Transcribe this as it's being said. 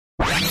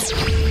Welcome.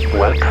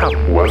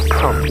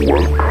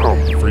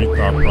 Free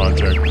Thought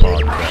Project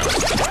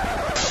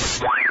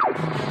Podcast. I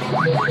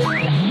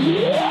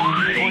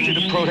don't want you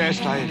to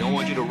protest. I don't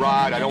want you to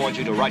riot. I don't want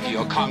you to write to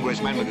your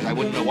congressman because I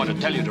wouldn't know what to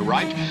tell you to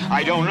write.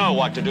 I don't know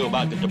what to do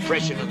about the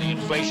depression and the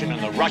inflation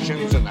and the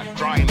Russians and the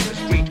crime in the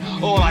street.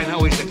 All I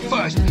know is that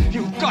first,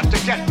 you've got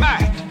to get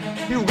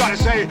mad. You've got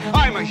to say,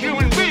 I'm a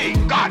human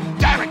being. God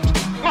damn it.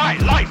 My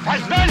life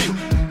has value.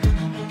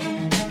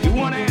 You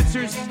want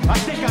answers? I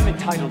think I'm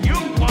entitled. You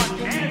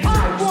want answers?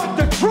 I want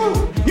the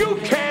truth. You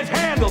can't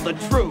handle the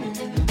truth.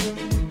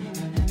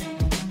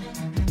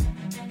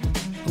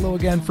 Hello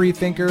again, free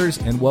thinkers,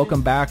 and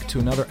welcome back to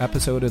another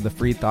episode of the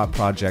Free Thought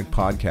Project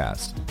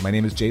podcast. My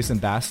name is Jason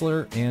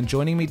Bassler, and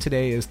joining me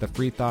today is the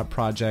Free Thought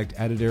Project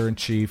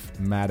editor-in-chief,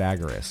 Matt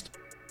Agorist.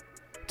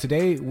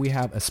 Today, we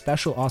have a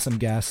special awesome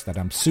guest that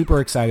I'm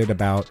super excited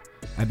about.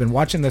 I've been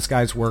watching this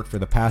guy's work for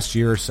the past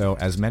year or so,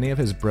 as many of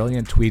his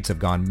brilliant tweets have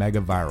gone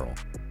mega viral.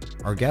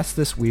 Our guest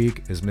this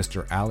week is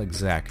Mr. Alec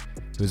Zeck,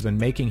 who has been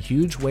making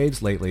huge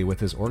waves lately with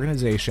his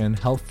organization,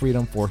 Health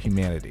Freedom for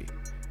Humanity.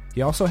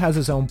 He also has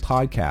his own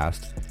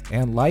podcast,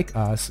 and like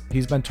us,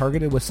 he's been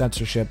targeted with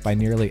censorship by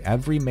nearly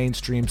every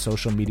mainstream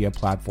social media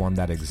platform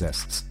that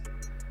exists.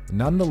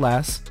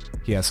 Nonetheless,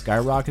 he has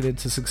skyrocketed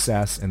to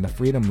success in the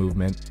freedom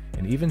movement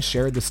and even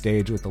shared the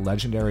stage with the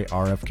legendary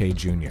RFK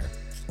Jr.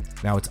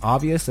 Now, it's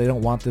obvious they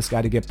don't want this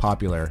guy to get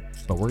popular,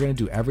 but we're going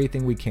to do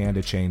everything we can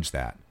to change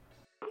that.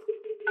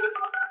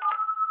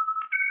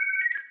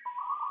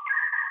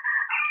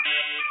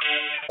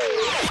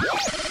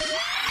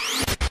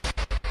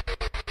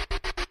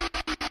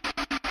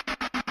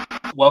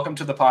 Welcome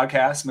to the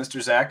podcast, Mr.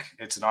 Zeck.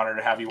 It's an honor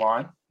to have you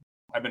on.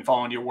 I've been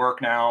following your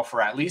work now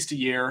for at least a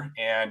year,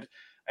 and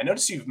I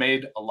noticed you've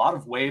made a lot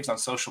of waves on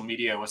social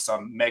media with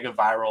some mega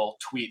viral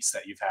tweets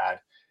that you've had.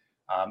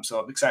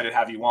 So I'm excited to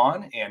have you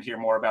on and hear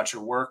more about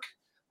your work.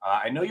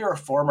 I know you're a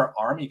former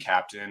Army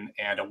captain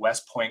and a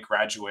West Point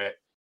graduate.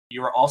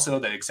 You are also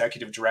the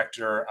executive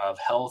director of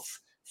Health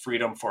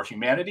Freedom for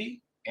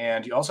Humanity,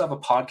 and you also have a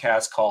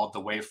podcast called The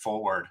Way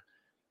Forward.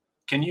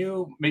 Can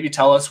you maybe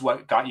tell us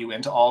what got you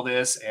into all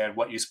this and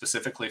what you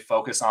specifically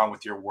focus on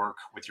with your work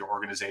with your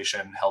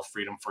organization, Health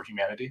Freedom for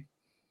Humanity?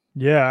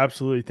 Yeah,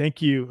 absolutely.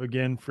 Thank you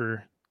again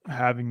for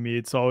having me.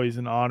 It's always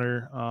an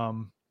honor. I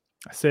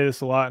say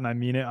this a lot and I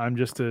mean it. I'm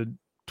just a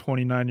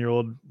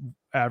 29-year-old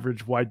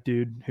average white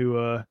dude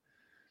who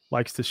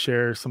likes to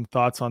share some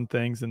thoughts on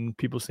things, and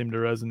people seem to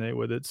resonate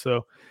with it.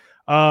 So,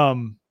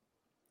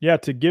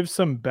 to give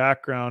some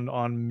background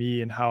on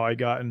me and how I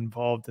got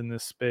involved in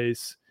this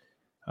space,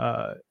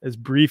 as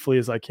briefly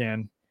as I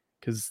can,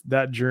 because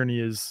that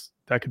journey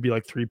that could be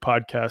like 3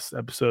 podcast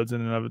episodes in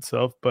and of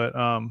itself. But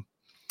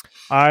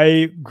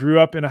I grew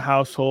up in a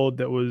household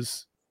that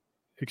was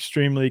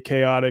extremely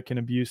chaotic and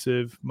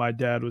abusive. My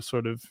dad was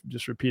sort of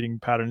just repeating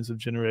patterns of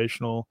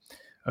generational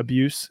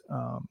abuse.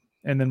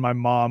 And then my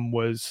mom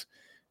was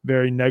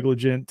very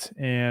negligent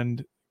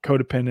and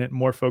codependent,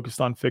 more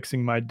focused on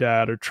fixing my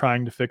dad or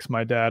trying to fix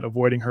my dad,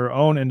 avoiding her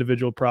own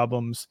individual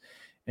problems,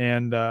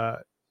 and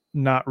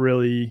not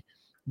really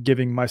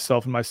giving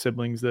myself and my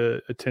siblings the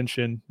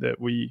attention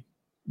that we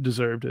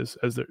deserved as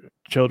their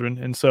children.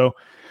 And so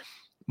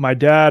my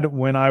dad,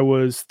 when I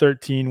was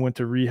 13, went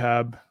to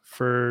rehab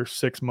for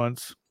 6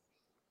 months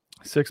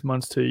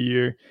to a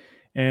year.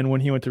 And when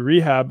he went to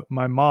rehab,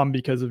 my mom,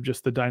 because of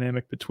just the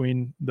dynamic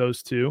between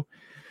those two,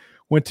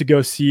 went to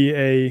go see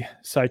a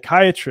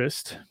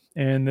psychiatrist.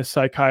 And the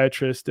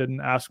psychiatrist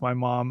didn't ask my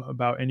mom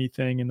about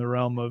anything in the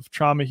realm of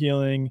trauma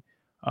healing,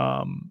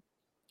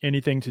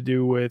 anything to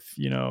do with,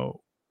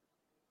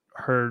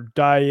 her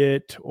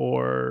diet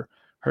or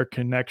her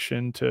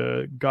connection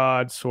to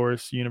God,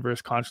 source,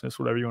 universe, consciousness,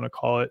 whatever you want to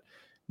call it.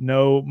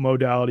 No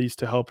modalities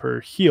to help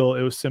her heal.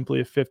 It was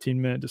simply a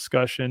 15-minute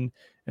discussion,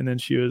 and then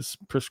she was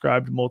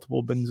prescribed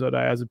multiple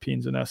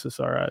benzodiazepines and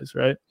SSRIs,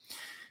 right?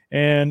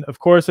 And of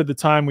course, at the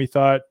time, we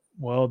thought,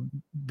 well,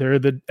 they're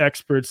the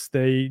experts,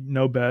 they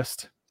know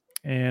best,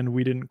 and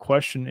we didn't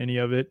question any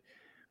of it.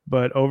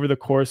 But over the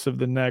course of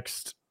the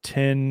next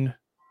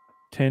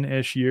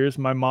 10-ish years,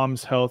 my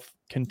mom's health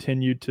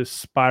continued to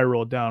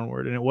spiral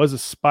downward. And it was a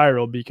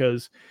spiral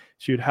because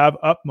she would have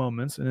up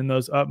moments. And in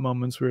those up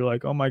moments, we were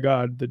like, oh my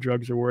God, the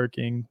drugs are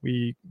working.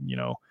 We,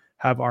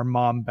 have our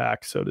mom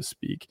back, so to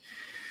speak.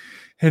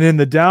 And in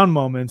the down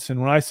moments, and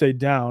when I say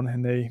down,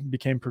 and they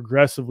became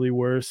progressively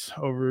worse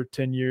over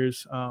 10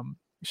 years,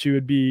 she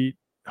would be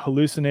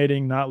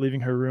hallucinating, not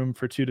leaving her room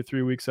for 2 to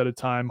 3 weeks at a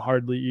time,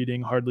 hardly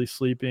eating, hardly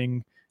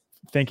sleeping,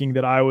 thinking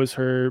that I was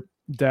her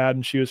dad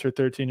and she was her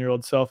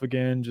 13-year-old self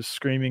again, just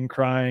screaming,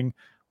 crying,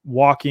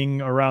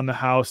 walking around the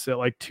house at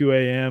like 2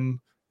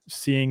 a.m.,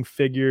 seeing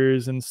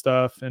figures and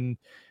stuff. And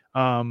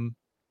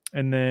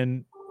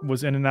then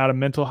was in and out of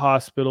mental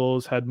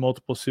hospitals, had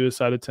multiple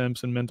suicide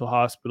attempts in mental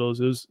hospitals.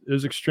 It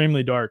was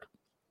extremely dark.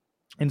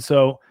 And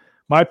so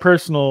my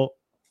personal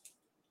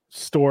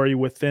story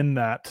within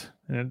that,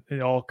 and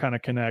it all kind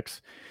of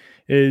connects,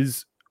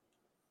 is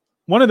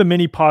one of the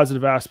many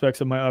positive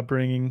aspects of my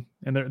upbringing,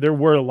 and there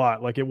were a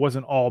lot, like it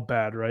wasn't all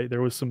bad, right?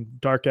 There was some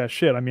dark ass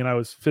shit. I mean, I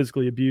was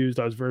physically abused.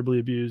 I was verbally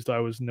abused. I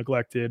was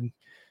neglected.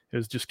 It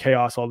was just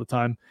chaos all the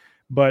time.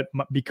 But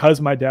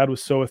because my dad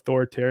was so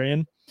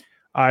authoritarian,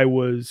 I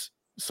was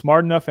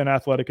smart enough and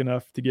athletic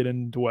enough to get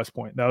into West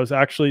Point. That was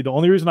actually the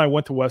only reason I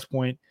went to West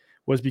Point,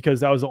 was because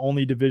that was the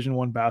only Division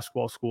I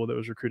basketball school that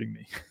was recruiting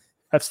me.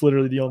 That's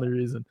literally the only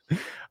reason.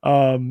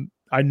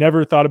 I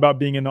never thought about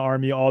being in the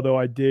Army, although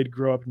I did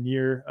grow up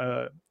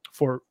near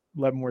Fort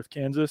Leavenworth,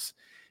 Kansas.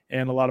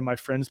 And a lot of my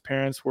friends'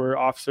 parents were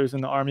officers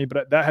in the Army,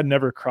 but that had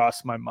never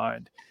crossed my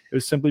mind. It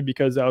was simply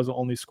because that was the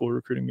only school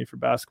recruiting me for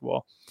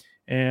basketball.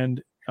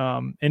 And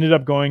ended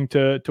up going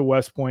to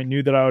West Point,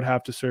 knew that I would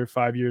have to serve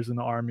 5 years in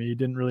the Army.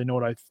 Didn't really know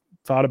what I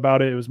thought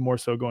about it. It was more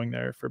so going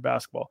there for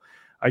basketball.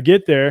 I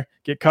get there,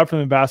 get cut from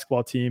the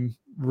basketball team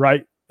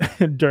right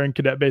during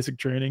cadet basic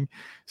training.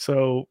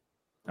 So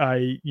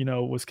I,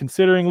 was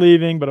considering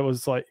leaving, but it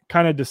was like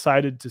kind of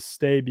decided to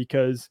stay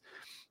because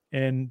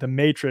in the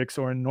Matrix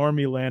or in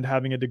Normie land,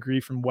 having a degree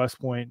from West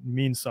Point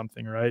means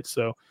something, right?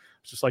 So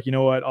it's just like, you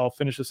know what, I'll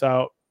finish this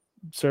out,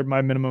 serve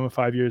my minimum of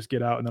 5 years,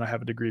 get out, and then I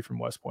have a degree from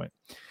West Point.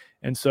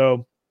 And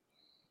so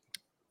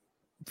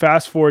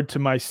fast forward to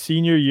my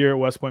senior year at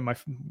West Point,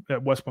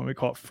 at West Point, we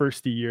call it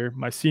first year.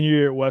 My senior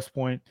year at West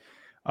Point,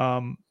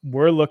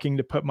 we're looking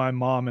to put my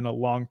mom in a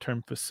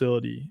long-term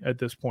facility at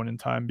this point in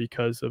time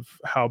because of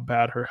how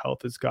bad her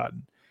health has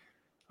gotten.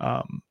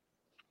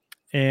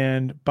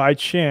 And by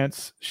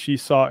chance, she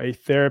saw a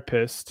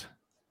therapist.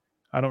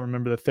 I don't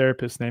remember the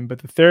therapist's name, but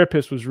the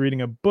therapist was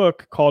reading a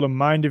book called A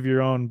Mind of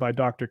Your Own by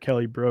Dr.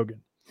 Kelly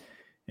Brogan.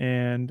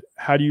 And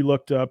had you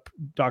looked up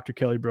Dr.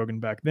 Kelly Brogan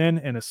back then,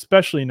 and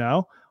especially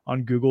now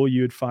on Google,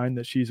 you would find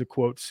that she's a,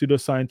 quote,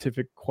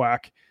 pseudoscientific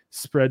quack,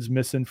 spreads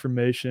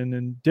misinformation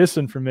and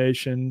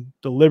disinformation,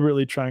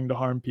 deliberately trying to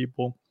harm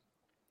people.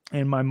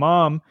 And my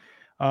mom,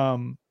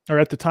 or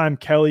at the time,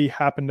 Kelly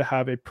happened to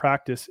have a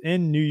practice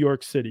in New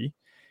York City,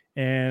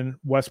 and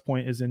West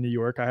Point is in New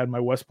York. I had my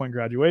West Point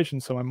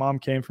graduation. So my mom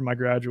came for my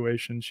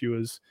graduation. She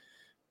was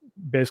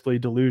basically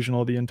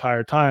delusional the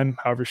entire time.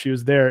 However, she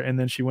was there. And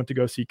then she went to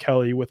go see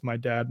Kelly with my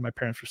dad. My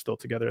parents were still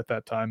together at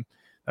that time.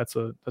 That's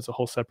a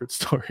whole separate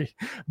story.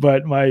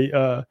 But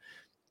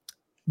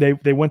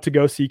they went to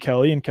go see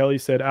Kelly, and Kelly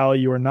said, "Allie,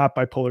 you are not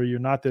bipolar. You're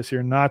not this.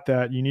 You're not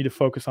that. You need to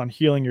focus on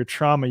healing your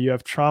trauma. You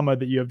have trauma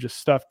that you have just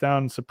stuffed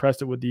down and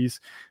suppressed it with these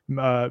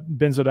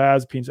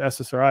benzodiazepines,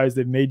 SSRIs.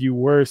 They've made you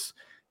worse.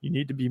 You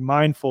need to be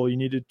mindful. You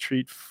need to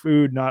treat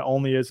food not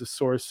only as a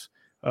source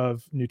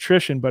of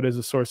nutrition, but as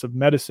a source of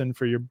medicine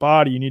for your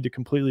body. You need to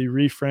completely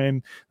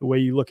reframe the way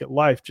you look at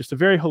life." Just a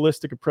very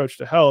holistic approach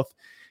to health.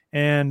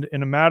 And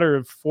in a matter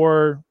of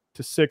 4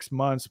 to 6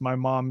 months, my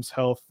mom's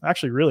health,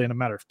 actually really in a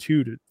matter of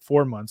 2 to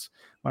 4 months,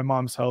 my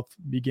mom's health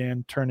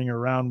began turning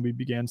around. We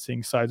began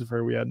seeing sides of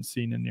her we hadn't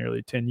seen in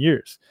nearly 10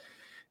 years.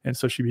 And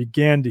so she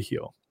began to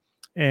heal.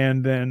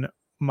 And then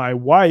my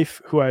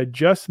wife, who I had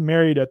just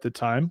married at the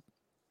time,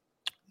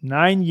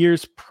 9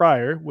 years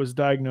prior, was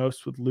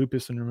diagnosed with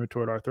lupus and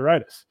rheumatoid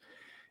arthritis,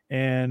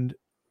 and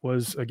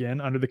was again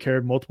under the care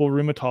of multiple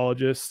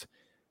rheumatologists,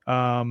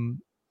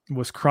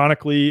 was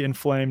chronically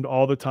inflamed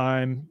all the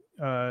time.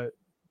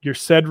 Your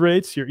SED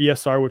rates, your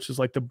ESR, which is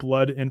like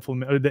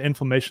the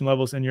inflammation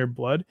levels in your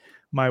blood,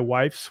 my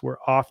wife's were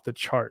off the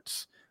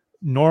charts.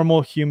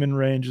 Normal human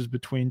range is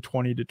between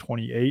 20 to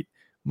 28.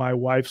 My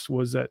wife's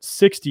was at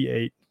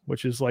 68,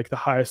 which is like the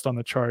highest on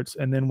the charts.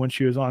 And then when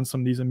she was on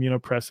some of these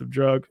immunosuppressive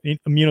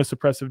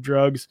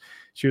drugs,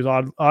 she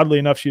was oddly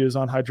enough, she was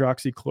on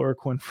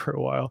hydroxychloroquine for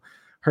a while.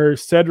 Her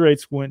SED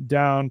rates went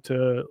down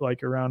to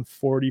like around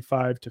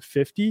 45 to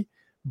 50,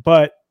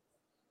 but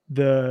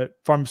the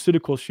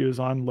pharmaceuticals she was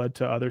on led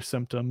to other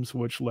symptoms,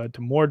 which led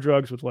to more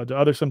drugs, which led to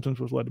other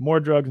symptoms, which led to more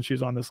drugs. And she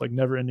was on this like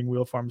never ending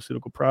wheel of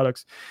pharmaceutical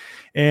products.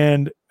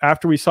 And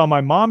after we saw my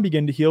mom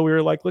begin to heal, we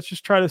were like, let's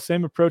just try the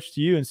same approach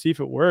to you and see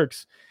if it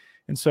works.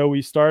 And so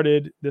we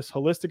started this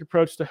holistic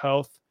approach to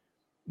health.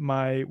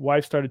 My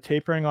wife started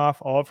tapering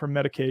off all of her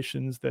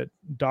medications that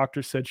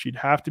doctors said she'd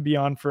have to be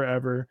on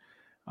forever.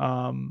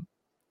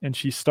 And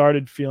she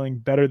started feeling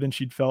better than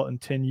she'd felt in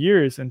 10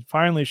 years. And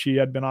finally, she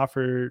had been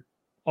offered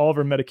all of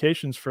her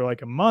medications for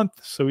like a month.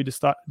 So we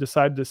just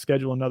decided to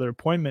schedule another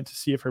appointment to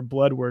see if her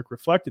blood work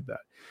reflected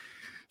that.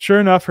 Sure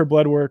enough, her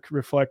blood work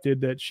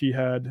reflected that she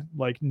had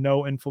like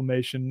no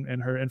inflammation,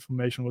 and her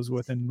inflammation was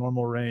within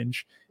normal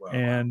range. Wow.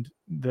 And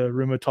the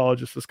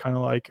rheumatologist was kind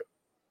of like,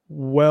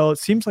 well, it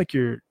seems like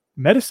your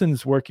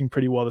medicine's working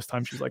pretty well this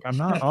time. She's like, I'm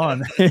not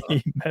on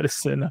any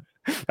medicine.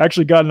 I've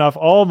actually gotten off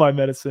all my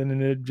medicine,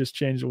 and it just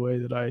changed the way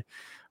that I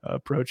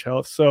approach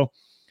health. So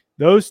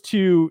those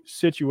two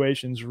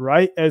situations,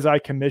 right as I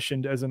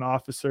commissioned as an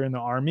officer in the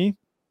Army,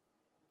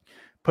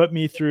 put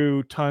me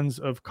through tons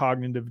of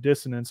cognitive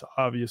dissonance,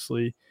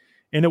 obviously.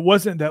 And it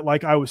wasn't that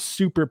like I was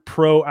super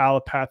pro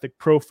allopathic,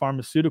 pro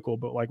pharmaceutical,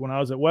 but like when I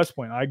was at West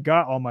Point, I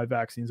got all my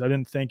vaccines. I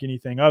didn't think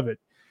anything of it.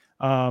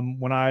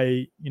 When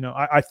I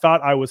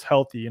thought I was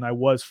healthy, and I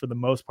was for the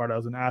most part. I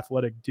was an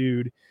athletic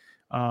dude.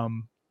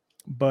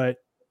 But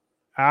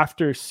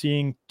after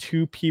seeing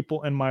two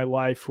people in my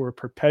life who are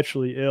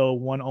perpetually ill,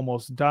 one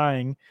almost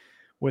dying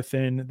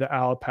within the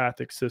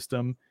allopathic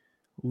system,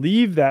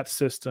 leave that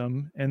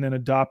system and then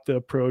adopt the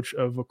approach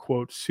of a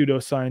quote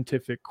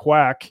pseudoscientific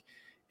quack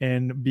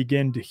and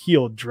begin to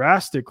heal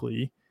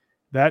drastically,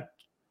 that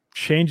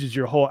changes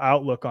your whole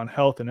outlook on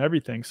health and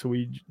everything. So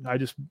I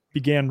just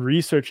began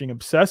researching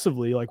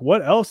obsessively, like,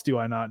 what else do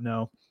I not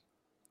know?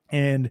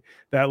 And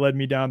that led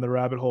me down the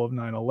rabbit hole of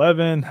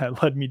 9/11.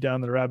 That led me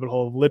down the rabbit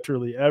hole of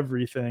literally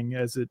everything,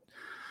 as it,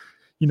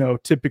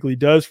 typically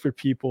does for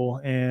people.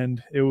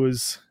 And it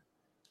was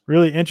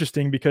really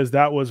interesting because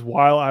that was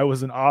while I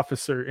was an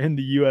officer in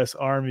the U.S.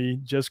 Army,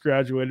 just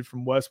graduated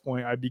from West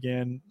Point. I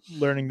began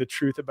learning the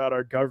truth about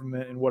our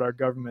government and what our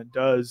government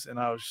does. And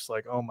I was just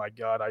like, oh my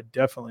God, I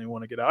definitely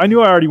want to get out. I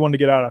knew I already wanted to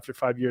get out after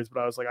 5 years, but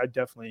I was like, I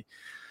definitely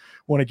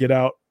want to get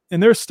out.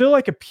 And there's still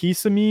like a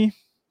piece of me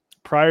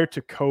prior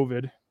to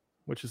COVID,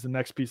 which is the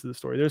next piece of the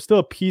story. There's still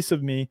a piece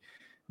of me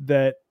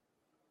that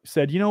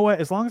said, you know what,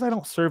 as long as I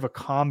don't serve a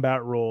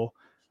combat role,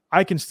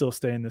 I can still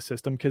stay in the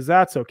system because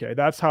that's okay.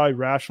 That's how I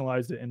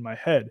rationalized it in my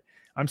head.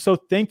 I'm so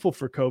thankful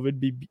for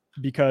COVID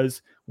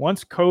because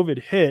once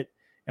COVID hit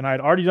and I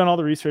had already done all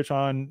the research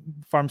on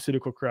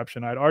pharmaceutical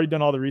corruption, I'd already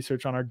done all the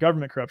research on our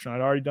government corruption,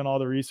 I'd already done all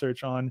the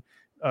research on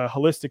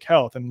holistic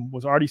health and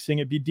was already seeing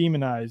it be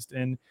demonized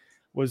and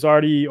was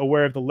already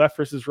aware of the left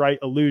versus right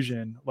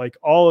illusion, like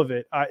all of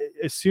it.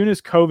 As soon as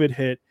COVID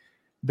hit,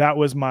 that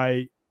was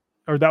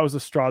the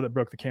straw that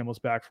broke the camel's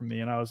back for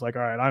me. And I was like,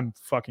 all right, I'm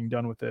fucking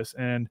done with this.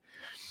 And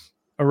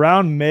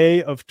around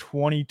May of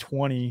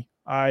 2020,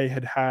 I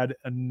had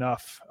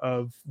enough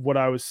of what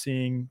I was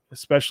seeing,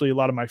 especially a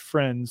lot of my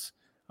friends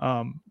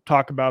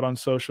talk about on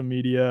social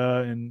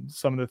media and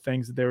some of the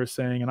things that they were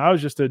saying. And I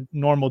was just a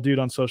normal dude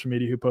on social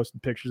media who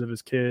posted pictures of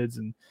his kids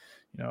and,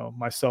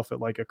 myself at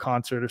like a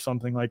concert or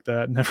something like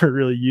that. Never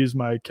really used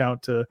my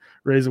account to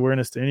raise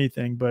awareness to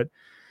anything. But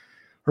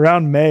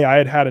around May,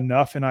 I had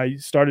enough and I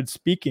started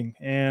speaking,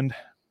 and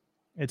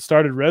it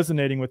started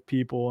resonating with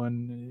people,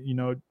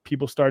 and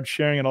people started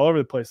sharing it all over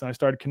the place. And I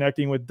started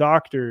connecting with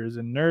doctors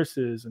and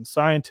nurses and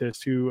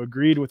scientists who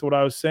agreed with what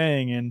I was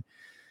saying. And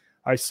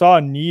I saw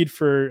a need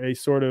for a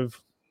sort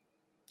of,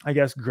 I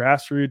guess,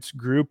 grassroots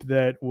group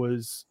that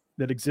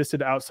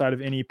existed outside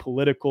of any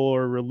political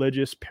or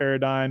religious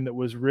paradigm, that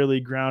was really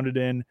grounded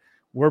in,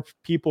 we're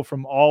people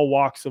from all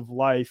walks of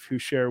life who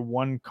share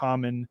one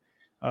common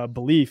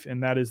belief,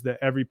 and that is that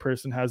every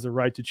person has the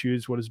right to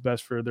choose what is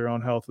best for their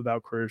own health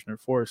without coercion or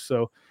force.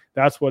 So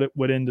that's what it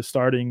went into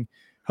starting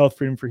Health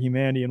Freedom for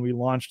Humanity, and we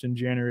launched in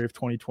January of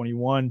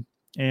 2021.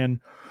 And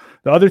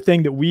the other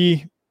thing that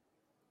we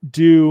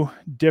do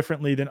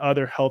differently than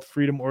other health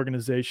freedom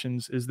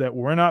organizations is that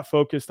we're not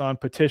focused on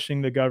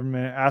petitioning the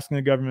government, asking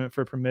the government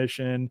for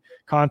permission,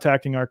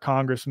 contacting our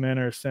congressman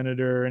or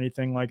senator or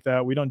anything like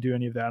that. We don't do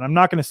any of that. And I'm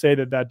not going to say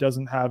that that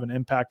doesn't have an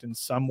impact in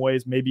some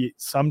ways. Maybe it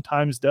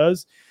sometimes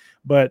does,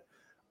 but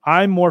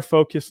I'm more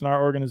focused, and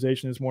our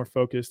organization is more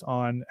focused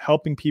on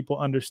helping people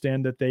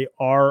understand that they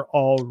are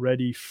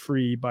already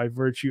free by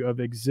virtue of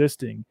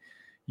existing.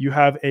 You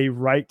have a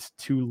right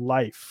to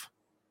life.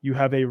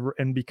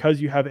 And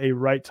because you have a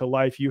right to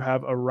life, you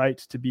have a right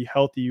to be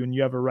healthy, and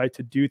you have a right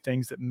to do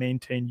things that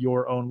maintain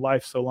your own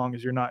life, so long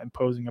as you're not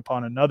imposing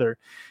upon another.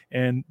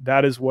 And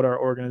that is what our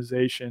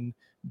organization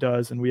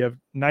does. And we have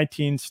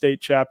 19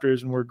 state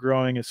chapters, and we're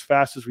growing as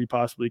fast as we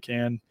possibly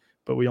can,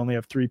 but we only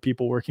have 3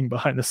 people working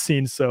behind the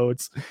scenes. So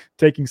it's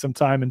taking some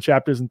time, and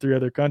chapters in 3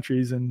 other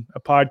countries, and a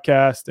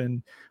podcast,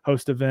 and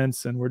host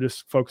events. And we're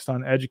just focused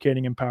on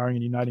educating, empowering,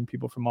 and uniting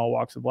people from all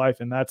walks of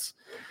life. And that's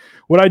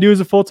what I do as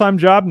a full-time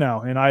job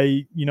now. And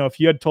if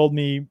you had told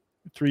me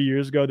 3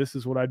 years ago this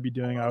is what I'd be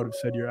doing, I would have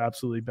said you're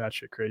absolutely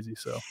batshit crazy.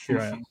 So here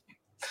I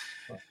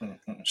am.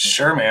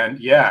 Sure, man.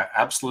 Yeah,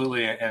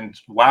 absolutely. And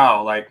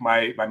wow, like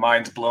my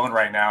mind's blown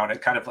right now, and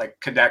it kind of like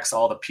connects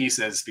all the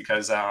pieces,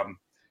 because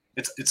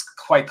it's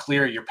quite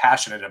clear you're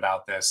passionate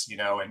about this,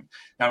 and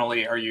not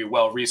only are you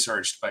well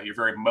researched, but you're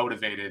very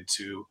motivated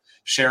to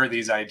share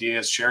these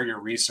ideas, share your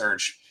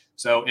research.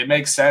 So it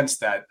makes sense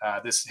that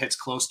this hits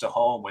close to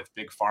home, with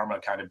Big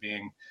Pharma kind of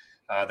being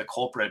the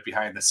culprit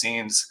behind the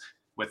scenes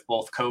with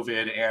both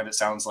COVID and, it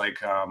sounds like,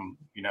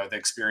 the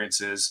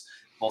experiences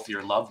both of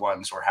your loved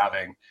ones were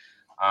having.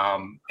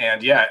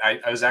 And yeah,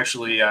 I was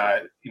actually,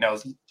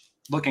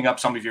 looking up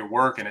some of your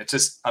work, and it's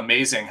just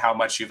amazing how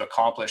much you've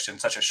accomplished in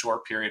such a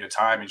short period of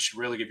time. You should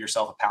really give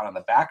yourself a pat on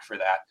the back for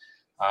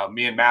that.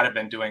 Me and Matt have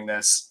been doing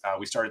this.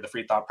 We started the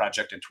Free Thought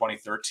Project in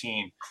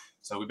 2013.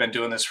 So we've been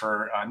doing this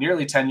for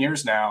nearly 10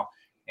 years now.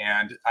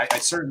 And I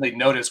certainly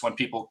notice when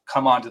people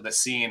come onto the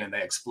scene and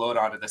they explode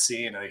onto the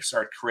scene and they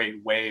start to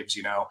create waves,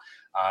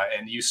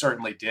 and you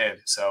certainly did.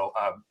 So,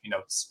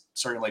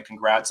 certainly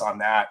congrats on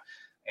that.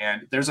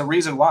 And there's a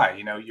reason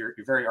why, you're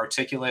very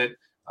articulate.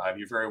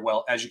 You're very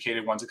well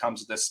educated once it comes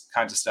to this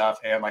kinds of stuff.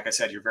 And like I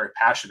said, you're very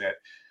passionate.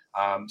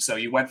 So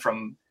you went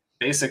from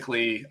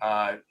basically,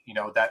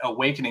 that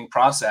awakening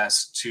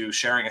process to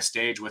sharing a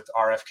stage with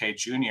RFK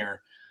Jr.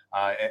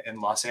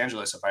 In Los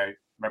Angeles, if I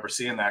remember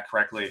seeing that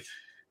correctly.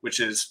 which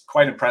is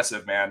quite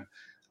impressive, man.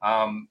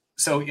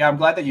 So yeah, I'm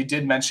glad that you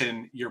did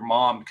mention your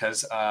mom,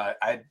 because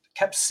I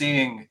kept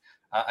seeing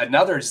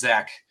another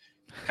Zeck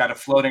kind of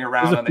floating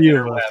around on the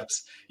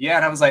interwebs. Yeah,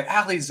 and I was like,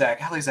 Ali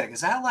Zeck,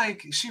 is that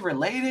like, is she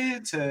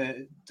related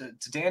to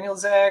Daniel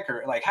Zeck,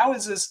 or like, how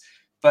is this?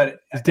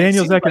 But is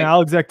Daniel Zeck and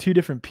Alec Zeck two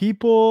different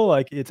people?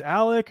 Like, it's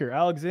Alec or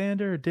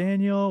Alexander or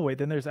Daniel? Wait,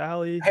 then there's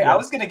Ali. Hey, yeah. I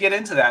was going to get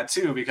into that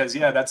too, because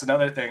that's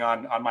another thing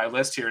on my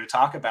list here to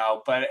talk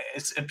about. But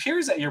it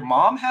appears that your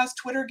mom has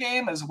Twitter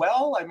game as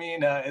well. I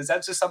mean, is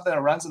that just something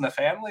that runs in the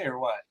family, or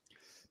what?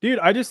 Dude,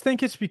 I just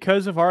think it's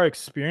because of our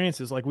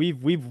experiences. Like,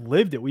 we've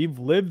lived it. We've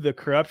lived the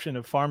corruption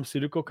of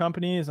pharmaceutical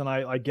companies, and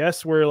I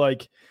guess we're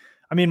like,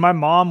 I mean, my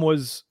mom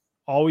was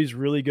always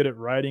really good at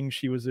writing.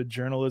 She was a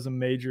journalism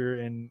major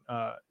in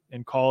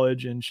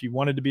college, and she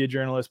wanted to be a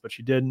journalist, but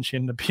she didn't. She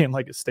ended up being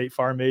like a State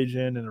Farm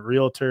agent and a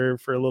realtor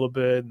for a little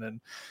bit, and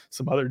then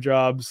some other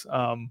jobs.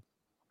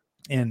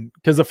 And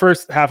because the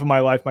first half of my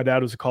life, my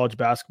dad was a college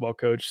basketball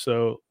coach.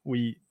 So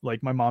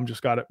my mom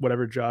just got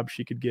whatever job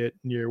she could get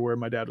near where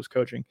my dad was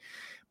coaching.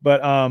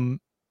 But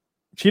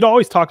she'd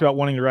always talked about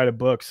wanting to write a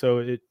book.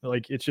 So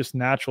it's just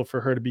natural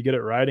for her to be good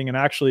at writing. And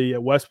actually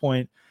at West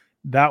Point,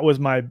 that was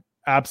my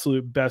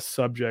absolute best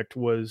subject,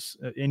 was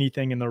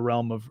anything in the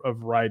realm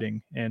of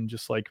writing and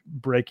just like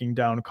breaking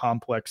down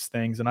complex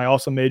things. And I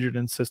also majored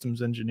in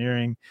systems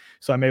engineering,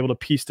 so I'm able to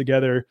piece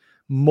together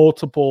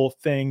multiple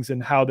things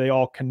and how they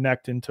all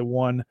connect into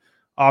one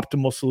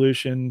optimal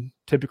solution,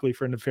 typically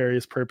for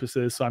nefarious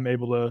purposes. So I'm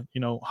able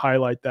to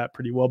highlight that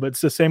pretty well. But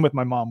it's the same with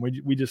my mom.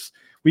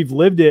 We've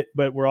lived it,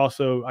 but we're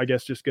also, I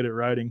guess, just good at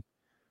writing.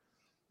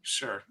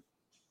 Sure.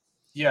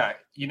 Yeah,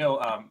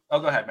 oh,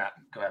 go ahead, Matt.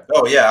 Go ahead.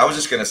 Oh, yeah, I was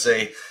just going to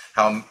say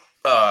how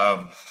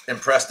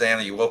impressed I am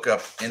that you woke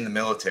up in the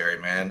military,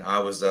 man. I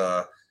was,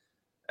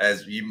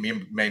 as you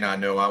may not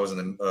know, I was in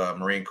the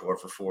Marine Corps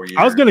for 4 years.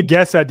 I was going to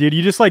guess that, dude.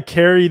 You just like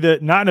carry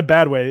not in a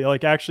bad way,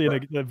 like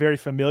actually in a very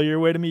familiar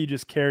way to me. You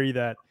just carry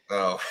that.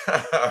 Oh,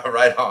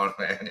 right on,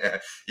 man. Yeah,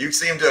 you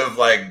seem to have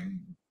like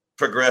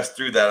progressed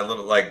through that a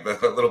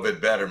little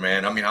bit better,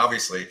 man. I mean,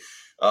 obviously,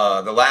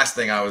 the last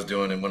thing I was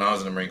doing and when I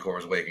was in the Marine Corps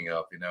was waking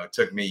up. It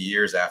took me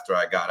years after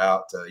I got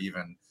out to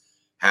even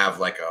have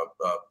like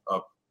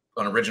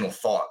an original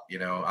thought.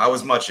 I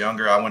was much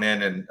younger. I went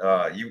in and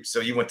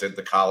you went to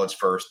the college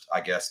first,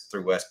 I guess,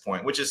 through West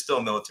Point, which is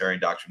still military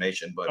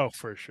indoctrination, but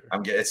for sure,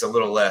 it's a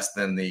little less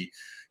than the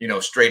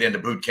straight into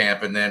boot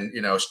camp and then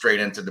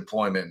straight into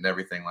deployment and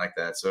everything like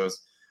that. So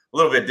it's a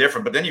little bit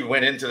different. But then you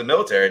went into the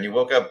military and you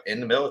woke up in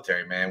the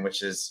military, man,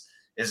 which is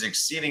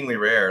exceedingly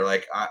rare.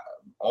 Like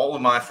all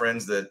of my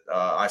friends that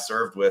I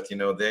served with,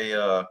 they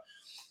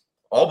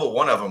all but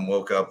one of them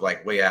woke up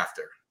like way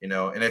after.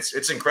 And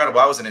it's incredible.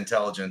 I was in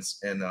intelligence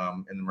in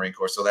the Marine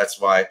Corps, so that's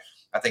why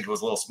I think it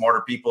was a little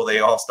smarter people. We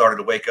all started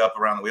to wake up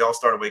around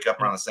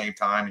the same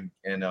time.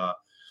 And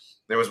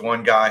there was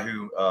one guy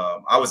who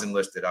I was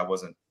enlisted. I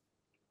wasn't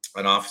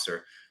an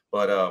officer,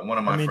 but one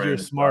of my friends. You're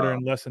smarter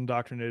and less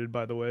indoctrinated,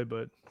 by the way.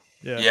 But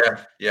yeah,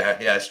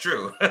 it's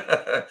true.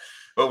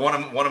 But one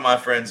of my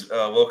friends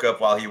woke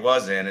up while he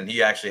was in, and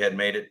he actually had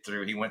made it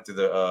through. He went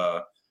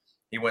to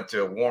he went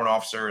to a warrant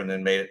officer and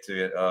then made it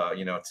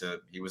to,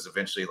 he was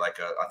eventually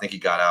I think he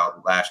got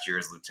out last year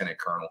as lieutenant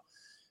colonel.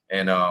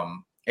 And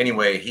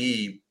anyway,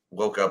 he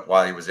woke up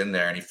while he was in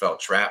there and he felt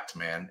trapped,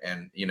 man.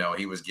 And,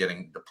 he was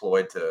getting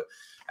deployed to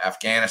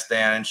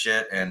Afghanistan and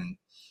shit. And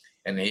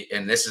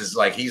this is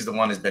like, he's the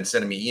one who's been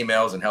sending me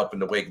emails and helping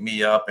to wake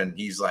me up. And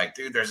he's like,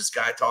 dude, there's this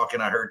guy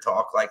talking. I heard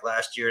talk like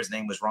last year. His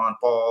name was Ron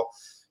Paul,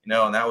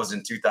 and that was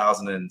in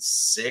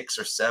 2006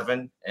 or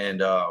 7.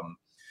 And,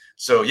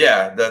 so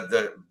yeah,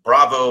 the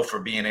bravo for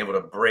being able to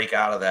break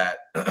out of that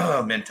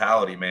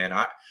mentality, man.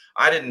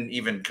 I didn't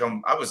even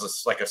I was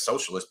just like a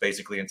socialist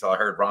basically until I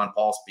heard Ron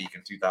Paul speak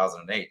in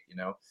 2008.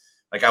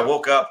 Like I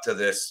woke up to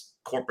this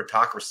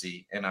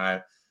corporatocracy, and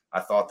I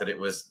thought that it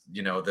was,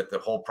 that the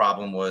whole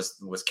problem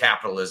was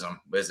capitalism.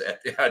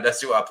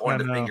 That's who I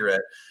pointed the finger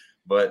at.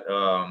 But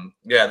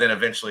then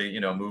eventually,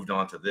 moved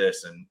on to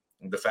this, and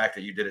the fact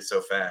that you did it so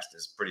fast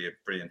is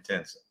pretty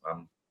intense.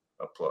 I'm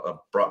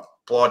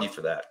applaud you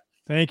for that.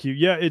 Thank you.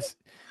 Yeah, it's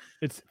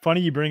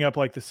funny you bring up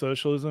like the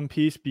socialism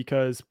piece,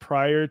 because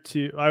prior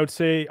to, I would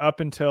say up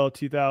until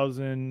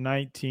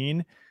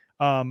 2019,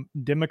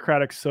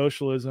 democratic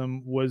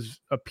socialism was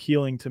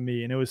appealing to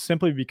me. And it was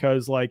simply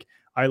because like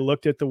I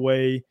looked at the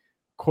way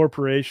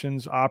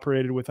corporations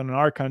operated within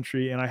our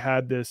country, and I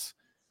had this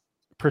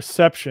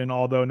perception,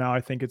 although now I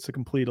think it's a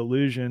complete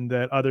illusion,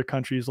 that other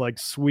countries like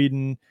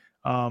Sweden,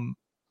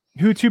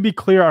 who, to be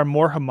clear, are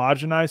more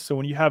homogenized. So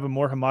when you have a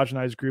more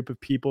homogenized group of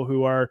people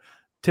who are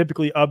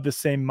typically of the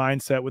same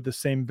mindset with the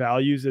same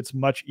values, it's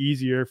much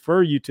easier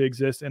for you to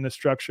exist in a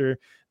structure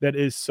that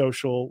is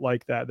social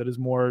like that is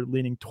more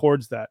leaning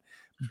towards that.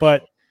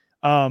 But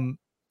I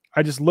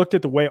just looked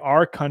at the way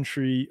our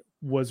country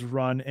was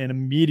run and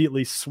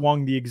immediately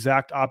swung the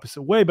exact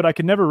opposite way. But I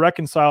could never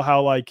reconcile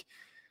how like,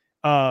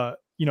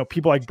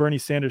 people like Bernie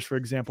Sanders, for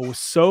example, was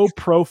so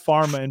pro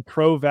pharma and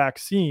pro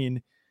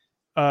vaccine,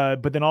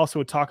 but then also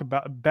would talk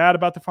bad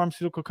about the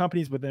pharmaceutical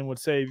companies, but then would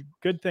say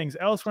good things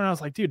elsewhere. And I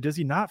was like, dude, does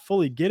he not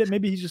fully get it?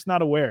 Maybe he's just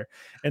not aware.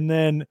 And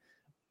then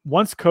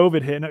once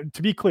COVID hit, and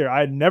to be clear, I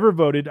had never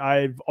voted.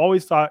 I've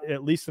always thought,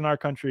 at least in our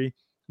country,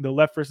 the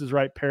left versus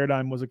right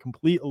paradigm was a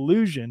complete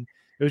illusion.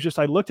 It was just,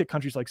 I looked at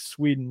countries like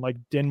Sweden, like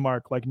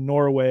Denmark, like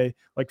Norway,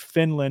 like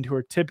Finland, who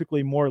are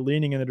typically more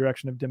leaning in the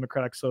direction of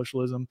democratic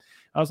socialism.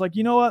 I was like,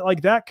 you know what,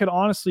 like that could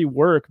honestly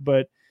work.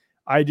 But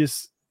I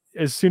just,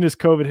 as soon as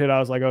COVID hit, I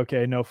was like,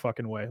 okay, no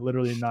fucking way.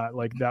 Literally not.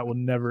 Like that will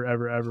never,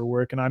 ever, ever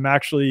work. And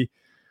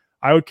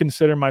I would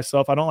consider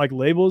myself, I don't like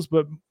labels,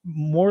 but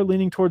more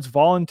leaning towards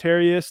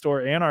voluntarist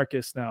or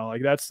anarchist now.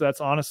 Like that's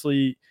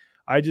honestly,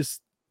 I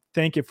just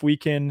think if we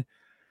can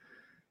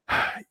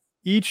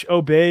each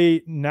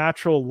obey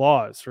natural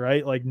laws,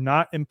 right? Like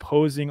not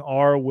imposing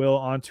our will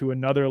onto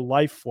another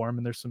life form.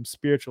 And there's some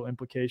spiritual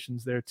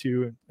implications there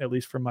too, at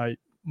least for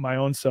my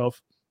own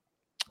self.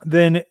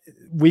 Then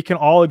we can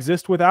all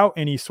exist without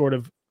any sort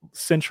of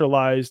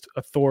centralized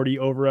authority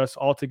over us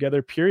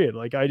altogether, period.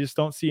 Like I just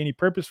don't see any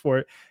purpose for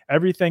it.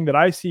 Everything that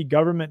I see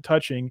government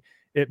touching,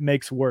 it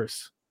makes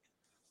worse.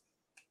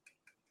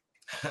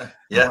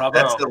 Yeah, Bravo.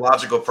 That's the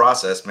logical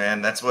process,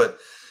 man. That's what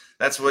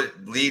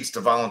leads to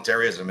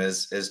voluntarism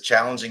is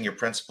challenging your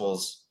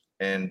principles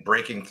and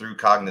breaking through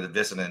cognitive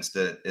dissonance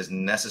that is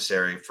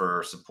necessary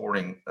for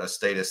supporting a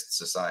statist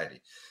society.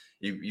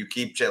 You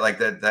keep like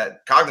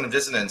that cognitive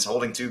dissonance,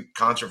 holding two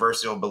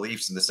controversial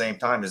beliefs at the same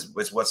time is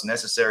what's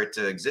necessary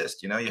to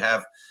exist. You know, you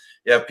have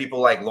people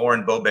like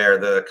Lauren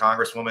Boebert, the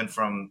congresswoman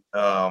from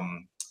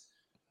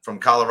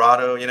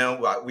Colorado. You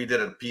know, we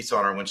did a piece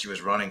on her when she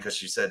was running because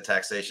she said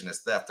taxation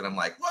is theft, and I'm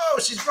like, whoa,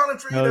 she's running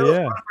for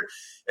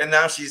and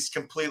now she's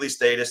completely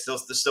statist,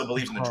 still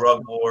believes in the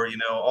drug war. You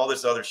know, all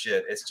this other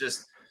shit. It's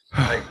just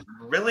like,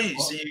 really?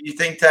 So you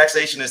think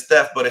taxation is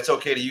theft, but it's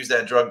okay to use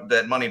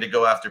that money to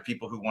go after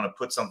people who want to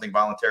put something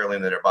voluntarily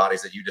into their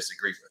bodies that you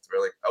disagree with?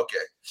 Really? Okay.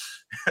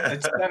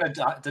 It's been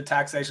the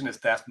taxation is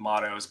theft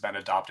motto has been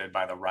adopted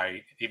by the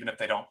right, even if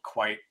they don't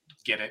quite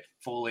get it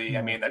fully.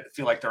 I mean, I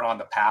feel like they're on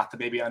the path to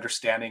maybe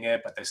understanding it,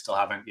 but they still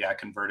haven't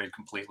converted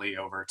completely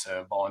over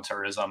to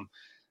voluntarism.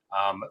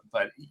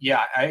 But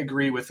yeah, I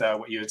agree with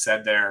what you had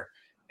said there.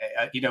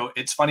 You know,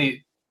 it's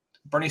funny.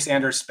 Bernie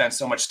Sanders spent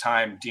so much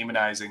time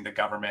demonizing the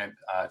government,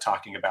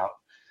 talking about,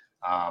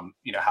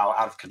 you know, how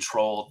out of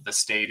control the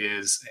state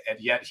is,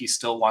 and yet he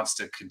still wants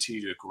to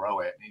continue to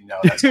grow it. You know,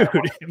 that's kind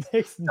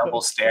of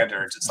double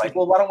standards. It's like,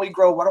 well, why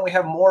don't we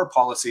have more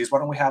policies? Why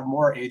don't we have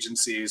more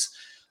agencies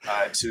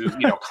to,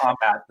 you know,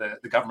 combat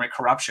the government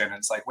corruption? And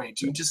it's like, wait,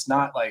 do you just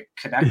not like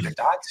connect the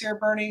dots here,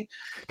 Bernie?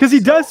 Because he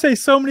does say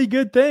so many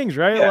good things,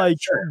 right? Yeah, like,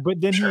 sure, but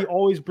then he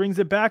always brings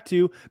it back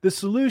to the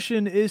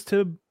solution is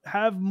to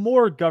have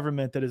more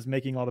government that is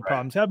making all the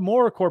problems, have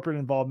more corporate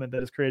involvement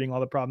that is creating all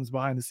the problems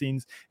behind the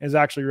scenes and is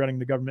actually running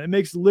the government. It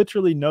makes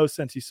literally no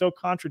sense. He's so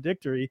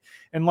contradictory.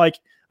 And like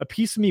a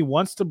piece of me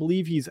wants to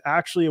believe he's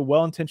actually a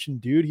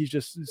well-intentioned dude. He's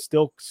just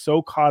still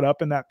so caught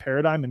up in that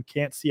paradigm and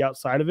can't see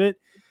outside of it.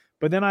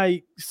 But then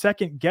I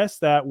second guess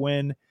that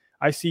when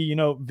I see, you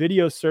know,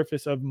 videos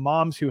surface of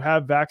moms who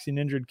have vaccine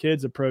injured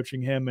kids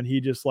approaching him and he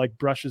just like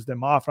brushes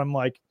them off. I'm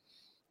like,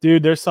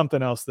 dude, there's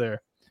something else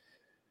there.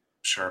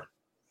 Sure.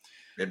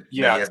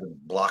 He has a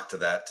block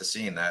to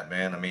seeing that,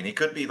 man. I mean, he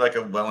could be like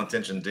a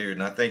well-intentioned dude.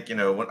 And I think, you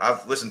know, when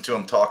I've listened to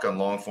him talk on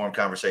long form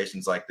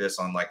conversations like this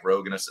on like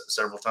Rogan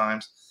several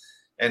times,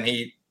 and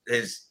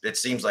it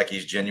seems like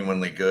he's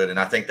genuinely good. And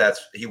I think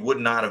he would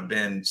not have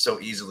been so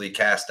easily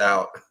cast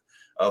out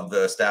of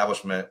the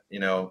establishment, you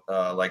know,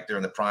 like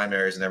during the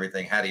primaries and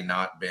everything, had he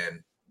not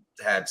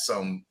had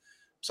some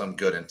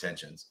good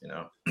intentions, you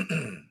know.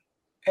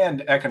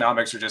 And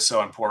economics are just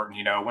so important.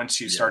 You know,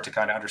 once you start to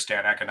kind of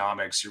understand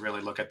economics, you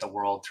really look at the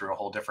world through a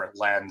whole different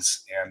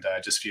lens, and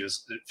it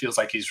feels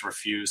like he's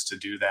refused to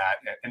do that.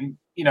 And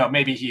you know,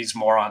 maybe he's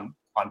more on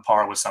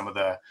par with some of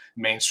the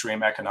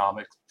mainstream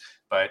economics,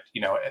 but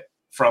you know,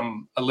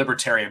 from a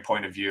libertarian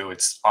point of view,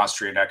 it's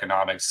Austrian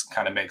economics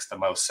kind of makes the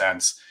most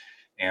sense.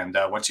 And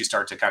once you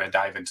start to kind of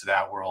dive into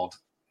that world,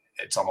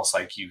 it's almost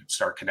like you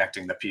start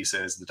connecting the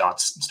pieces, the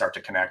dots start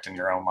to connect in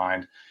your own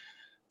mind.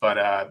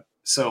 But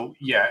so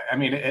yeah, I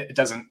mean, it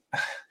doesn't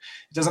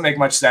make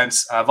much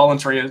sense.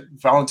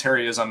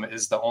 Voluntarism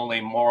is the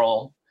only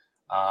morally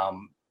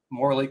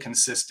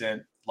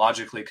consistent,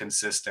 logically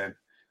consistent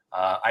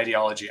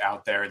ideology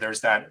out there.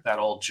 There's that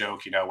old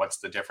joke, you know, what's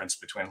the difference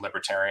between a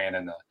libertarian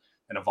and a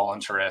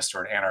voluntarist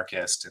or an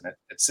anarchist? And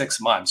it's 6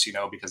 months, you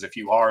know, because if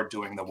you are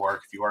doing the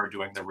work, if you are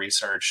doing the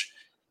research,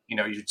 you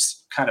know, you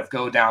just kind of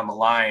go down the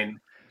line.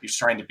 You're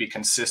trying to be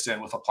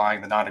consistent with applying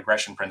the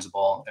non-aggression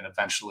principle, and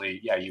eventually,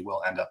 you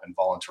will end up in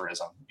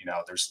voluntarism. You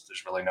know, there's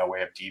really no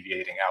way of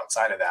deviating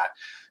outside of that.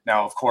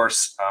 Now, of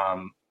course,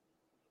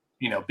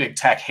 you know, big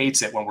tech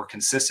hates it when we're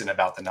consistent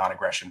about the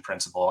non-aggression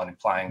principle and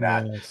applying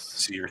that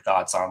to your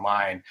thoughts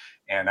online.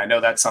 And I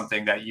know that's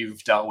something that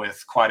you've dealt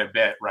with quite a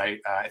bit, right?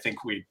 I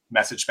think we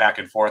messaged back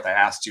and forth. I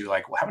asked you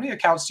like, well, how many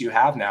accounts do you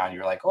have now? And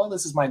you're like, oh,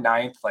 this is my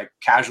 9th, like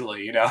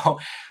casually,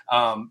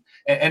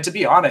 and to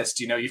be honest,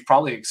 you've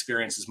probably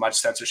experienced as much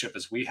censorship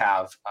as we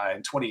have.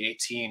 In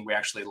 2018, we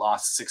actually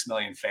lost 6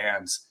 million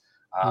fans.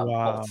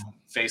 Wow. Both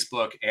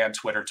Facebook and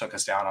Twitter took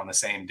us down on the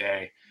same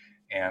day.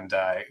 And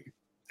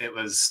it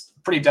was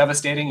pretty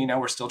devastating.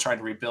 We're still trying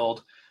to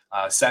rebuild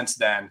since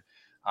then.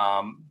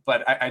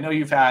 But I know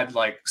you've had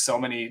like so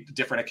many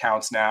different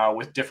accounts now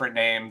with different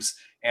names,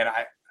 and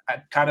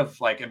I'm kind of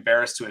like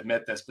embarrassed to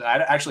admit this, but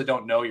I actually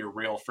don't know your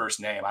real first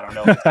name. I don't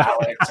know if it's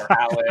Alex or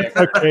Alec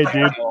okay, or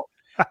Daniel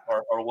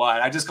or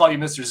what. I just call you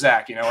Mr.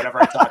 Zeck.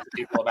 Whenever I talk to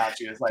people about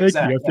you, it's like Thank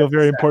Zeck. you. I feel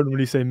very Zeck. important when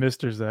you say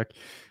Mr. Zeck.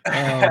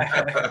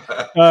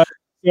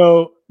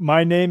 So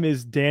my name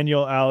is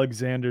Daniel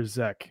Alexander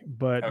Zeck,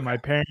 but Okay. my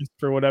parents,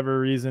 for whatever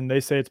reason, they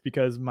say it's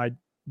because my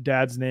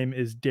dad's name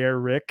is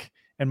Derek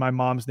and my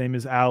mom's name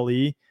is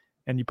Ali,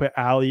 and you put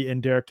Ali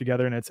and Derek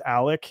together and it's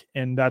Alec,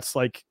 and that's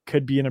like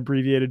could be an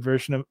abbreviated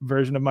version of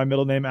my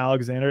middle name,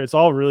 Alexander. It's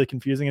all really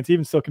confusing. It's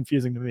even still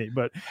confusing to me,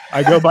 but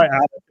I go by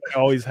Alec. I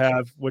always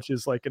have, which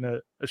is like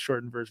a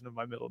shortened version of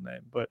my middle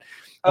name. But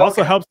it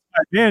also helps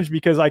my advantage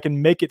because I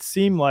can make it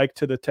seem like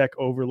to the tech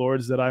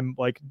overlords that I'm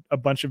like a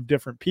bunch of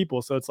different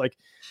people. So it's like,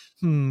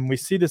 we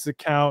see this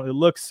account, it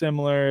looks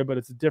similar, but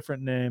it's a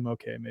different name.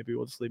 Okay, maybe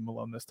we'll just leave them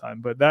alone this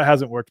time. But that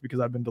hasn't worked because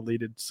I've been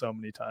deleted so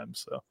many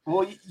times. So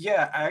well,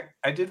 yeah,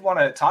 I did want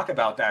to talk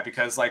about that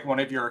because like one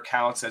of your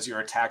accounts says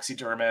you're a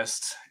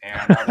taxidermist and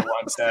another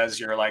one says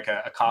you're like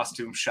a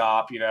costume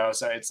shop,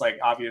 so it's like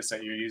obvious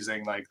that you're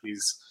using like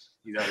these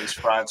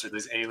fronts or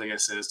these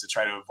aliases to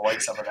try to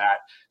avoid some of that.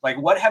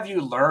 Like, what have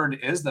you learned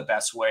is the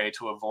best way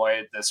to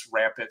avoid this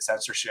rampant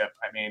censorship?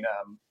 I mean,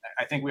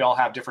 I think we all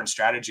have different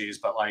strategies,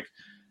 but like,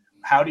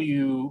 how do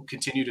you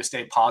continue to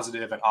stay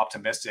positive and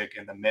optimistic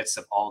in the midst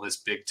of all this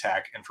big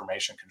tech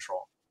information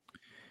control?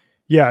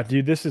 Yeah,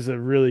 dude, this is a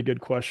really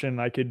good question.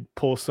 I could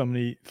pull so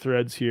many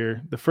threads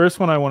here. The first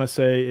one I want to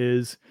say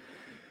is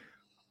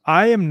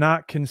I am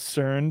not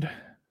concerned.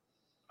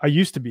 I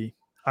used to be.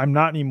 I'm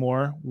not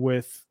anymore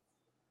with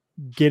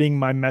getting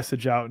my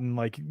message out and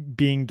like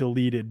being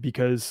deleted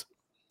because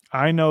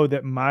I know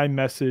that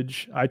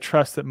I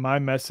trust that my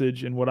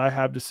message and what I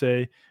have to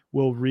say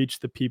will reach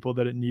the people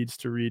that it needs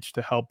to reach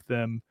to help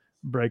them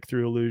break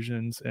through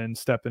illusions and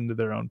step into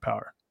their own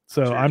power.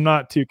 So Sure. I'm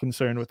not too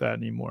concerned with that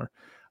anymore.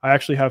 I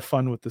actually have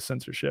fun with the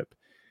censorship.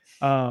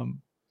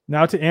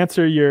 Now to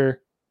answer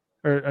your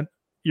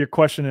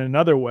question in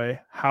another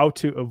way, how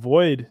to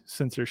avoid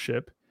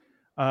censorship,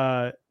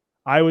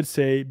 I would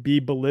say be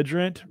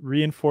belligerent,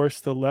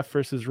 reinforce the left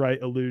versus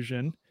right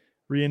illusion,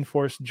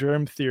 reinforce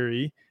germ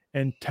theory,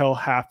 and tell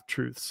half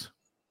truths,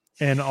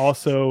 and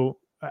also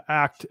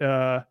act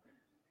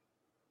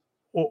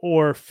or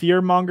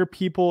fearmonger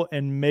people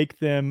and make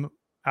them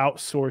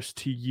outsource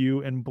to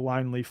you and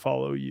blindly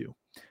follow you.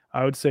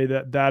 I would say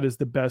that is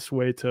the best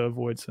way to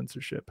avoid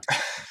censorship.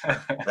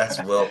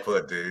 That's well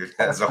put, dude.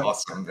 That's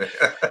awesome.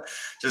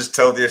 Just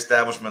toe the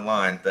establishment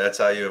line. That's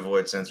how you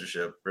avoid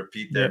censorship.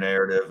 Repeat their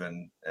narrative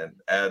and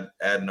ad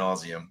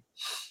nauseum.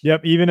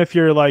 Yep. Even if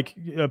you're like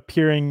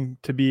appearing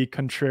to be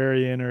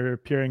contrarian or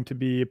appearing to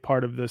be a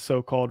part of the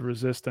so-called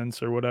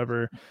resistance or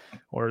whatever,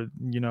 or,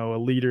 a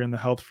leader in the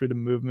health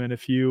freedom movement,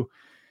 if you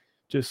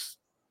just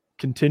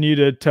continue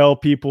to tell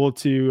people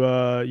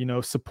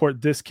to,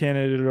 support this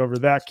candidate over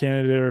that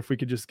candidate, or if we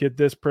could just get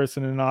this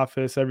person in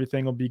office,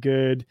 everything will be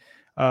good.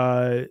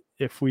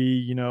 If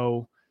we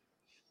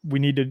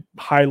need to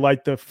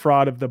highlight the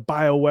fraud of the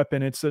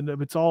bioweapon.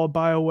 It's all a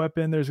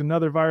bioweapon. There's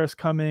another virus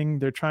coming.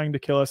 They're trying to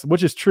kill us,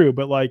 which is true.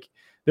 But like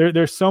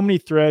there's so many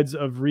threads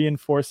of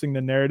reinforcing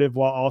the narrative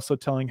while also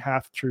telling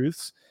half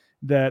truths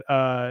that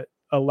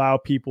allow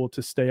people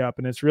to stay up.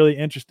 And it's really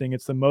interesting.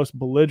 It's the most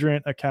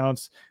belligerent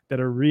accounts that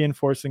are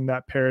reinforcing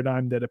that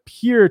paradigm that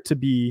appear to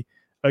be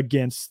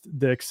against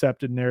the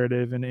accepted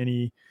narrative in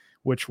any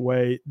which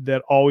way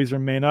that always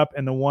remain up.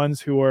 And the ones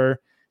who are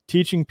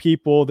teaching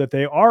people that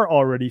they are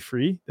already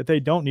free, that they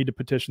don't need to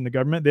petition the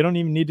government. They don't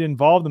even need to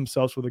involve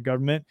themselves with the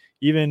government,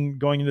 even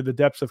going into the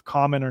depths of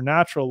common or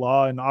natural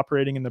law and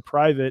operating in the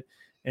private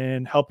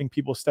and helping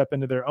people step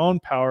into their own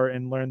power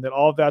and learn that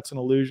all of that's an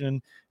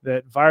illusion,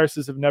 that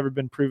viruses have never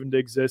been proven to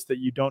exist, that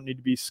you don't need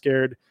to be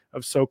scared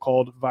of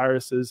so-called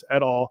viruses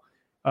at all.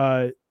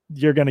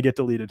 You're going to get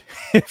deleted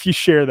if you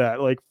share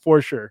that, like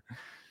for sure.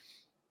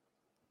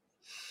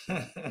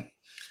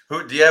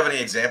 Who do you have any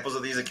examples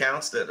of these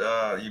accounts that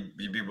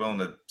you'd be willing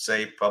to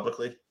say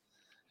publicly?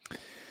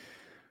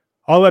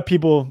 I'll let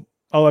people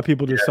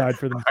decide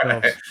for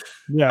themselves. Right.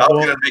 Yeah. I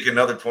was going to make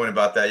another point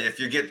about that. If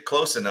you get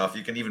close enough,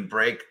 you can even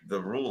break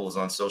the rules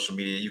on social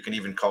media. You can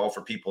even call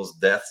for people's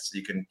deaths.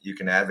 You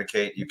can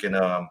advocate. You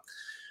can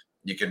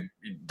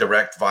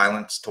direct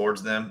violence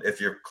towards them.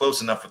 If you're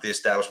close enough with the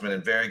establishment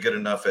and very good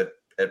enough at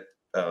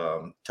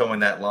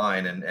towing that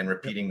line and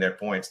repeating their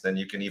points, then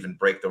you can even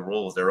break the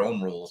rules, their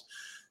own rules,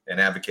 and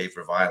advocate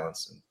for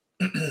violence.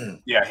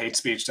 Yeah, hate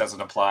speech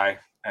doesn't apply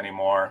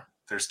anymore.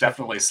 there's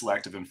definitely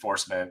selective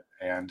enforcement,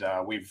 and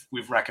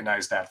we've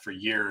recognized that for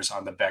years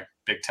on the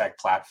big tech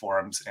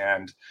platforms.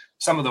 And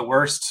some of the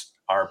worst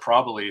are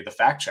probably the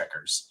fact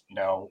checkers.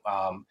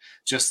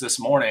 Just this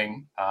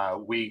morning,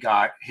 we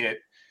got hit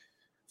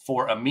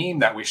for a meme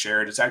that we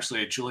shared. It's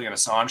actually a Julian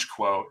Assange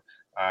quote.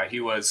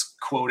 He was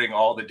quoting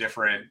all the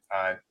different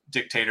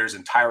dictators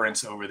and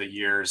tyrants over the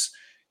years,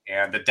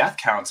 and the death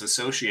counts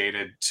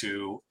associated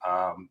to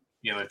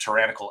the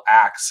tyrannical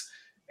acts,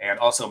 and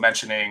also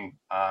mentioning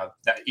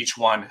that each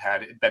one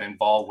had been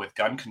involved with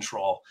gun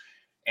control.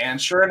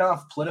 And sure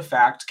enough,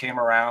 PolitiFact came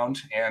around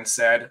and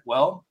said,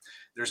 well,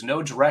 there's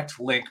no direct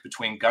link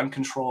between gun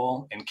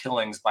control and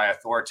killings by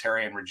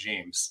authoritarian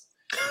regimes.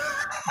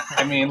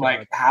 I mean,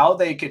 like, how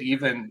they could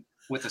even,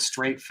 with a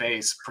straight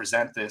face,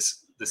 present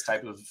this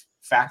type of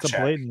fact check. It's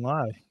a blatant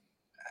lie.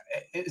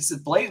 It's a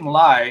blatant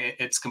lie.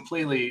 It's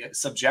completely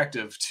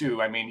subjective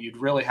too. I mean, you'd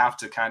really have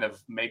to kind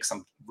of make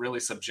some really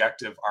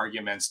subjective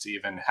arguments to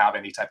even have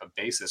any type of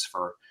basis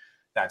for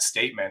that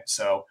statement.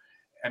 So,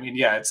 I mean,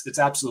 yeah, it's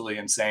absolutely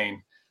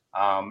insane.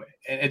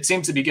 It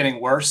seems to be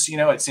getting worse.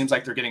 It seems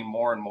like they're getting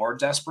more and more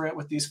desperate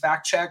with these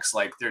fact checks.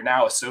 Like, they're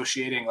now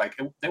associating, like,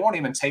 they won't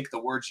even take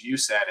the words you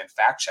said and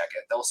fact check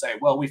it. They'll say,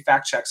 well, we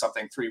fact checked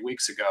something 3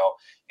 weeks ago,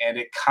 and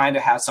it kind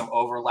of has some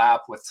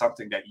overlap with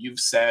something that you've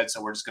said,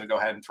 so we're just going to go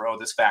ahead and throw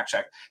this fact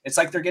check. It's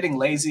like they're getting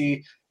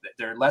lazy.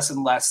 They're less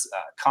and less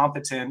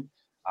competent.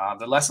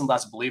 They're less and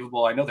less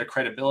believable. I know their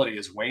credibility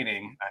is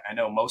waning. I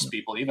know most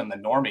people, even the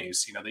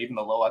normies, even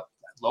the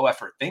low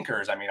effort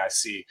thinkers, I mean, I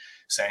see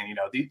saying,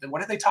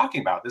 what are they talking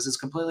about? This is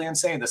completely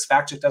insane. This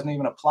fact check doesn't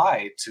even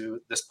apply to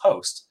this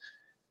post.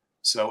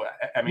 So,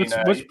 I mean,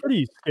 what's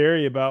pretty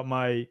scary about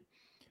my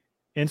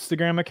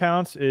Instagram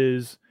accounts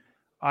is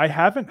I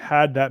haven't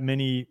had that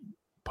many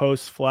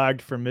posts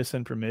flagged for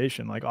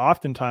misinformation. Like,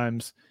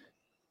 oftentimes,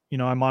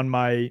 I'm on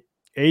my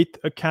 8th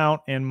account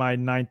and my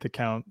 9th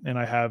account, and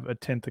I have a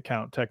 10th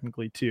account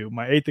technically too.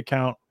 My 8th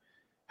account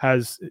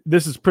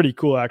this is pretty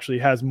cool, actually,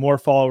 has more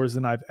followers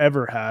than I've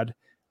ever had.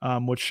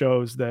 Which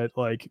shows that,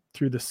 like,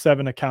 through the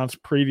 7 accounts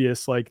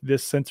previous, like,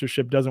 this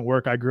censorship doesn't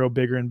work. I grow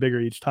bigger and bigger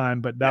each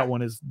time, but that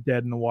one is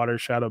dead in the water,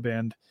 shadow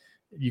banned.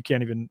 You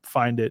can't even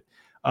find it.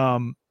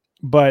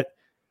 But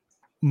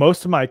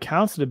most of my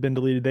accounts that have been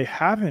deleted, they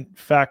haven't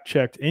fact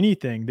checked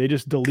anything. They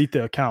just delete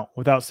the account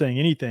without saying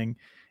anything.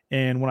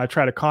 And when I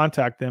try to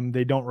contact them,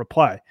 they don't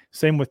reply.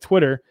 Same with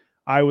Twitter.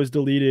 I was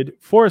deleted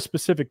for a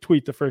specific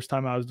tweet the first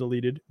time I was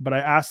deleted, but I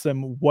asked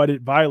them what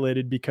it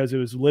violated because it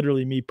was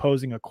literally me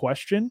posing a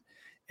question,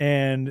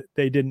 and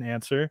they didn't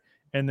answer.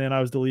 And then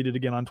I was deleted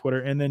again on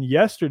Twitter. And then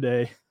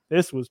yesterday,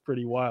 this was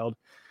pretty wild.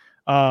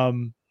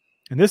 And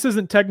this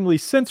isn't technically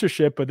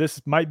censorship, but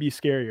this might be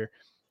scarier.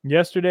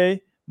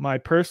 Yesterday, my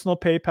personal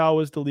PayPal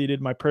was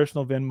deleted. My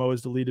personal Venmo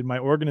was deleted. My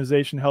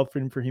organization, Health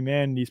Freedom for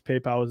Humanity's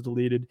PayPal was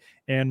deleted.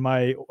 And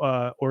my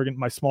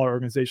my smaller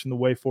organization, the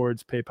Way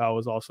Forward's PayPal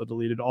was also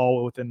deleted,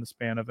 all within the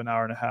span of an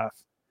hour and a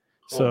half.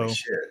 Holy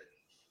shit.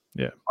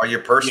 Yeah. Are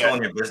your personal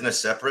and your business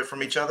separate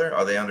from each other?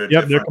 Are they under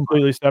different? They're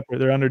completely separate.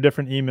 They're under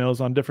different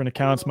emails on different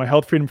accounts. My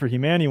Health Freedom for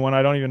Humanity one,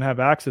 I don't even have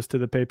access to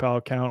the PayPal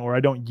account, or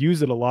I don't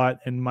use it a lot.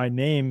 And my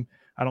name,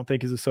 I don't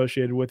think, is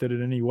associated with it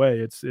in any way.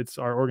 It's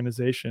our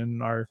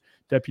organization. Our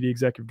deputy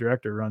executive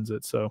director runs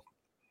it. So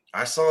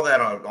I saw that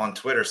on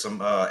Twitter.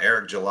 Some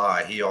Eric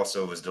July, he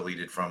also was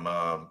deleted from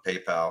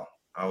PayPal.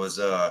 I was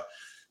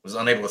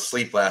unable to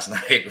sleep last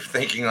night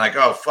thinking, like,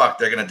 oh fuck,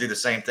 they're gonna do the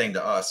same thing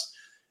to us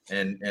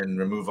and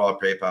remove all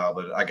PayPal.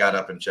 But I got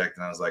up and checked,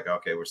 and I was like,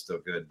 okay, we're still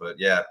good. But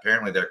yeah,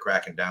 apparently they're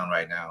cracking down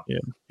right now. Yeah,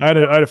 I had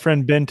a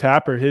friend, Ben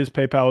Tapper. His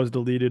PayPal was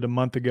deleted a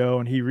month ago,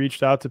 and he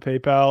reached out to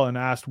PayPal and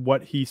asked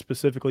what he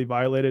specifically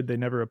violated. They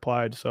never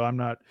replied, so I'm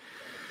not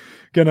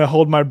gonna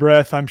hold my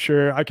breath, I'm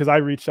sure, because I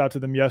reached out to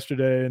them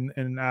yesterday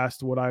and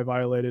asked what I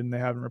violated, and they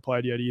haven't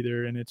replied yet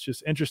either. And it's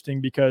just interesting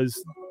because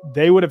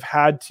they would have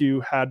had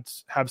to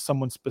have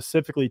someone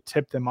specifically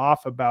tip them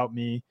off about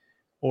me,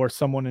 or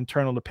someone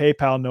internal to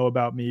PayPal know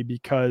about me,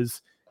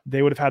 because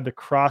they would have had to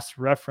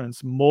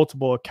cross-reference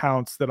multiple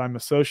accounts that I'm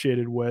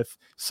associated with,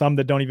 some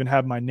that don't even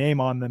have my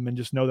name on them, and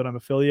just know that I'm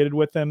affiliated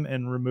with them,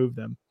 and remove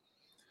them.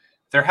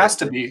 There has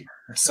to be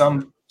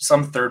some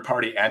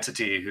third-party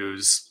entity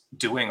who's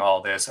doing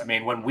all this. I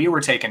mean, when we were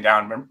taken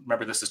down,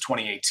 remember this is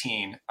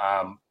 2018,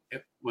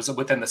 it was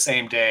within the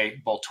same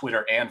day, both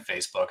Twitter and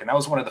Facebook. And that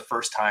was one of the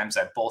first times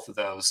that both of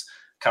those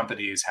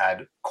companies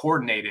had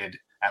coordinated,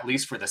 at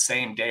least for the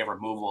same day,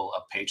 removal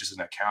of pages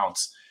and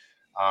accounts.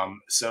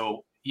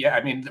 So yeah,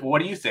 I mean,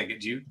 what do you think?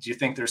 Do you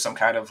think there's some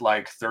kind of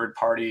like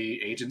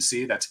third-party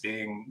agency that's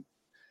being,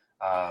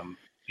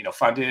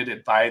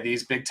 funded by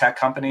these big tech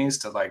companies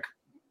to like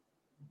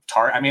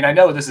I mean, I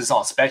know this is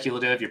all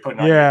speculative. You're putting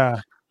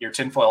on your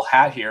tinfoil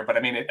hat here, but I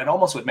mean, it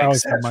almost would make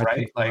sense,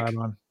 right? Like,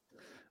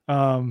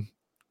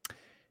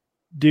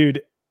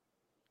 dude,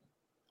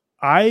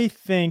 I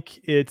think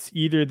it's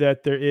either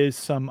that there is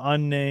some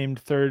unnamed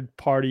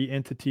third-party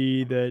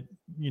entity that,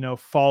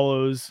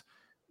 follows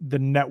the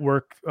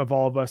network of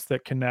all of us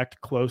that connect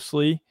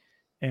closely,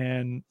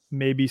 and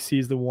maybe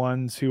sees the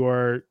ones who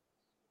are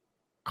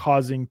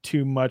causing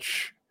too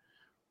much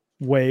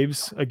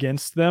waves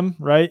against them,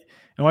 right?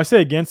 And when I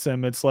say against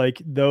them, it's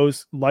like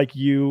those like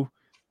you,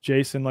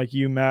 Jason, like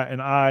you, Matt,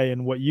 and I,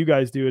 and what you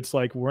guys do. It's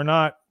like we're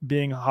not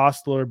being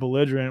hostile or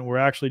belligerent. We're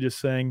actually just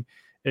saying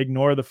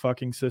ignore the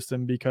fucking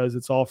system because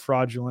it's all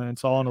fraudulent.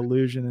 It's all an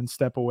illusion, and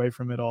step away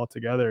from it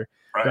altogether,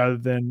 Right. rather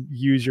than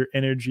use your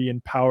energy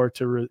and power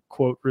to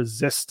quote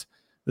resist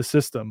the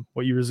system.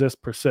 What you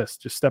resist persists.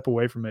 Just step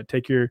away from it.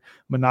 Take your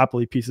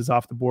monopoly pieces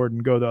off the board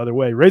and go the other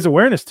way. Raise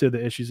awareness to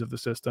the issues of the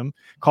system.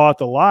 Call it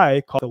the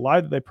lie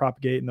that they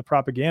propagate and the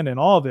propaganda and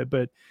all of it,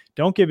 but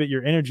don't give it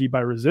your energy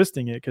by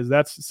resisting it, because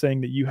that's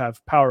saying that you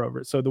have power over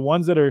it. So the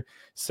ones that are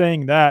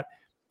saying that,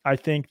 I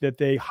think that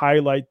they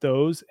highlight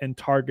those and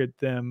target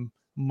them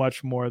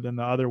much more than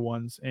the other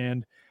ones.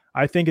 And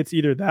I think it's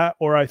either that,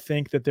 or I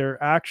think that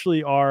there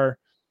actually are,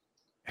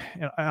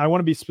 and I want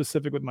to be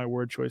specific with my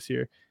word choice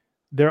here,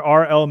 there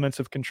are elements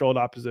of controlled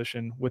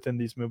opposition within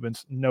these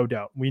movements, no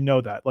doubt. We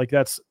know that. Like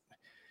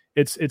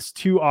it's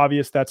too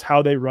obvious. That's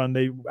how they run.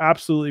 They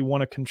absolutely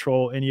want to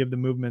control any of the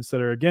movements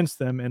that are against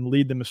them and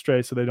lead them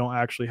astray, so they don't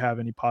actually have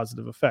any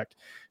positive effect.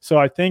 So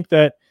I think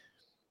that,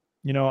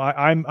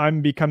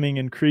 I'm becoming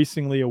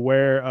increasingly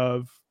aware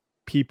of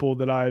people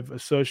that I've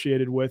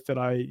associated with that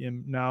I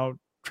am now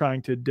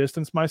trying to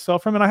distance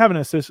myself from. And I haven't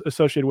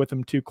associated with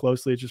them too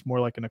closely. It's just more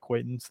like an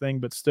acquaintance thing,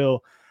 but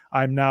still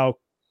I'm now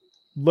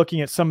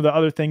looking at some of the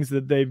other things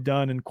that they've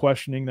done and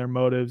questioning their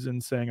motives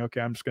and saying,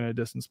 okay, I'm just going to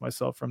distance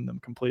myself from them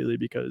completely,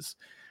 because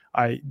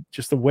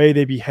just the way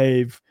they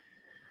behave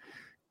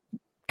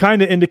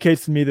kind of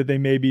indicates to me that they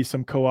may be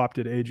some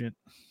co-opted agent.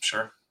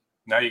 Sure.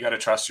 Now you got to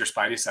trust your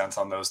spidey sense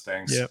on those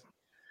things. Yep.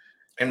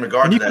 In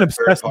regard and to you can that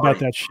obsess third about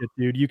party, that shit,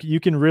 dude. You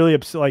can really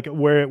like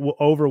where it will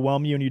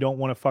overwhelm you and you don't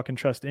want to fucking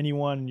trust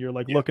anyone. And you're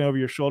like looking over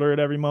your shoulder at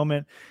every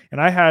moment.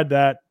 And I had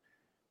that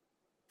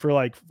for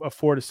like a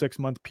 4 to 6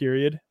 month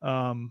period,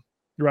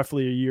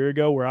 roughly a year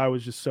ago, where I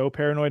was just so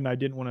paranoid and I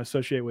didn't want to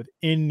associate with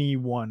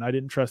anyone. I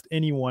didn't trust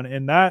anyone.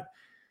 And that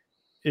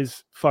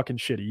is fucking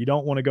shitty. You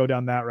don't want to go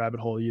down that rabbit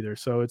hole either.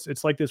 So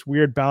it's like this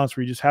weird balance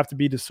where you just have to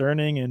be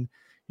discerning. And,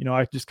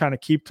 I just kind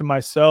of keep to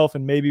myself,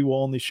 and maybe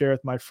will only share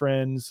with my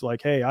friends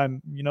like, hey, I'm,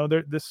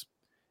 this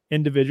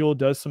individual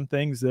does some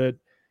things that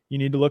you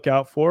need to look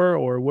out for,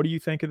 or what do you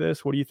think of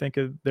this? What do you think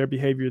of their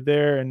behavior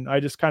there? And I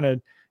just kind of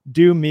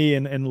do me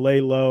and lay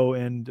low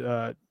and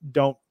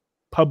don't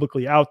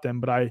publicly out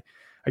them. But I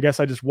guess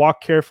I just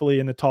walk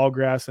carefully in the tall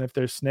grass. And if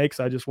there's snakes,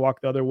 I just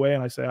walk the other way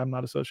and I say, I'm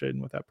not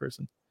associating with that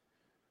person.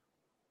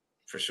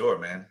 For sure,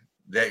 man.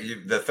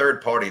 The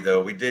third party,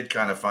 though, we did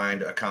kind of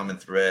find a common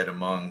thread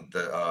among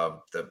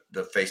the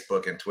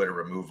Facebook and Twitter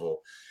removal,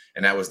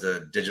 and that was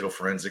the Digital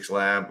Forensics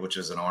Lab, which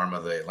is an arm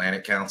of the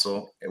Atlantic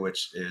Council,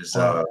 which is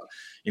the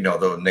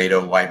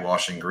NATO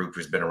whitewashing group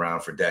who's been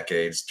around for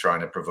decades,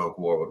 trying to provoke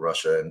war with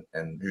Russia,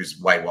 and who's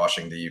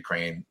whitewashing the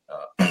Ukraine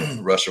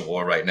Russia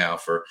war right now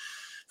for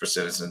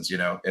citizens,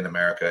 in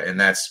America.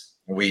 And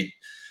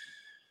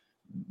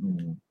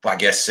I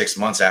guess 6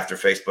 months after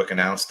Facebook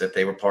announced that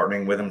they were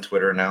partnering with them,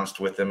 Twitter announced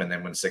with them. And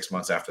then when 6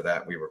 months after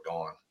that, we were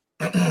gone.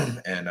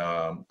 And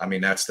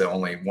that's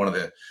one of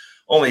the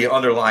only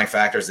underlying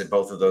factors that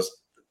both of those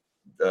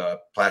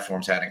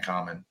platforms had in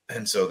common.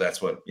 And so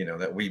that's what,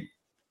 that we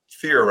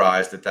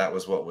theorized that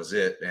was what was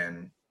it.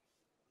 And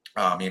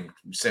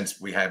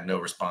since we had no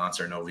response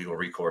or no legal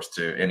recourse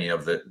to any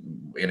of the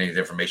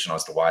information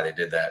as to why they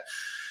did that,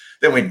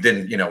 then we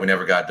didn't, we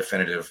never got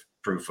definitive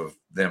proof of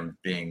them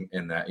being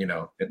in that,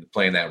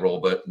 playing that role.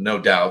 But no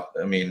doubt,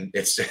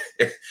 it's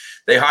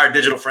they hired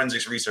Digital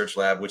Forensics Research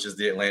Lab, which is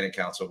the Atlantic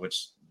Council,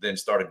 which then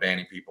started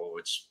banning people,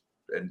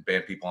 and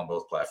banned people on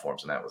both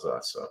platforms, and that was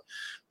us. So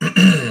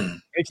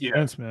makes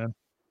sense, man.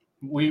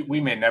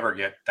 We may never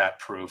get that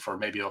proof, or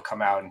maybe it'll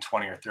come out in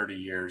 20 or 30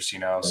 years, So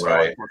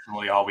right.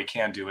 Unfortunately, all we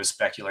can do is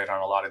speculate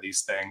on a lot of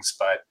these things.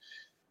 But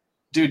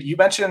dude, you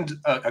mentioned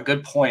a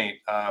good point.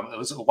 It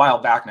was a while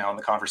back now in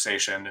the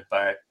conversation,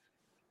 but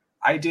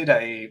I did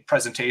a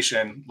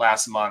presentation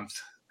last month,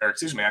 or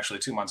excuse me, actually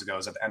 2 months ago. It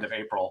was at the end of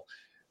April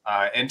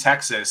in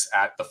Texas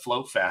at the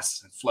Float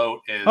Fest. And Float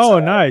is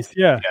nice,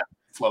 yeah.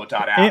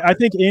 Float.app. I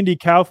think Andy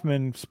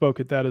Kaufman spoke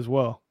at that as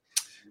well.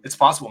 It's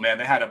possible, man.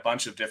 They had a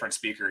bunch of different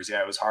speakers.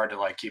 Yeah, it was hard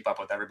to keep up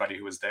with everybody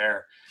who was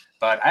there.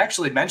 But I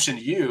actually mentioned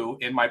you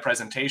in my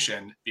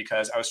presentation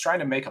because I was trying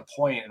to make a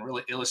point and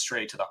really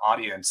illustrate to the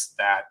audience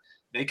that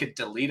they could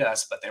delete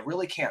us, but they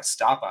really can't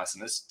stop us.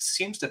 And this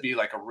seems to be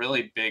like a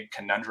really big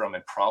conundrum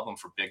and problem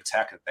for big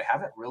tech that they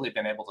haven't really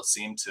been able to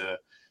seem to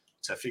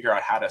figure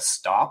out how to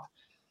stop.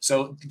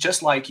 So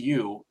just like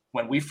you,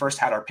 when we first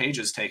had our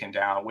pages taken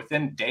down,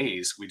 within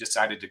days, we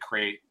decided to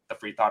create the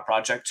Free Thought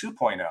Project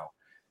 2.0.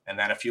 And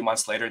then a few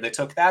months later, they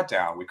took that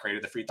down. We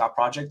created the Free Thought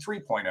Project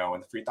 3.0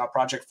 and the Free Thought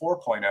Project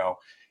 4.0.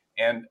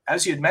 And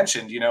as you had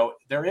mentioned,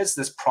 there is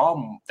this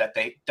problem that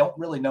they don't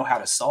really know how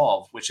to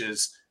solve, which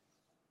is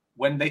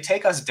when they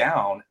take us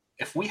down,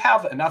 if we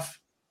have enough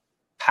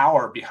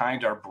power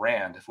behind our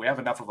brand, if we have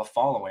enough of a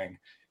following,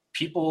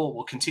 people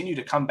will continue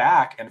to come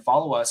back and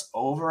follow us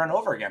over and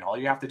over again. All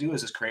you have to do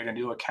is just create a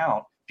new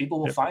account. People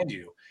will find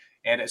you.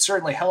 And it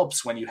certainly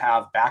helps when you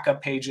have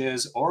backup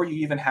pages, or you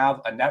even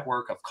have a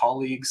network of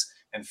colleagues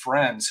and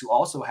friends who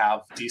also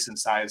have decent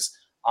sized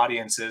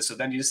audiences. So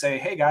then you say,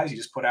 hey guys, you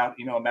just put out,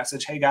 a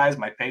message. Hey guys,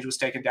 my page was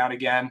taken down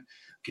again.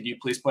 Can you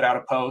please put out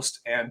a post?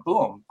 And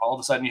boom, all of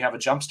a sudden you have a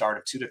jump start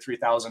of 2,000 to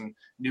 3,000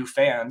 new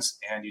fans,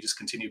 and you just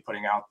continue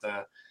putting out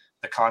the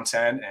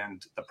content,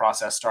 and the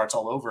process starts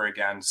all over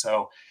again.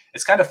 So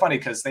it's kind of funny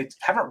because they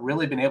haven't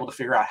really been able to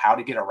figure out how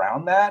to get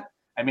around that.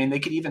 I mean, they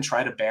could even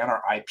try to ban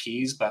our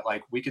IPs, but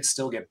like we could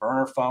still get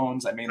burner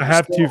phones. I mean, I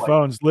have two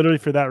phones literally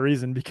for that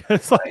reason,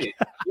 because right.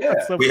 Yeah,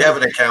 so we have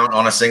an account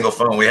on a single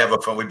phone. We have a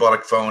phone. We bought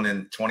a phone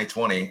in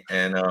 2020,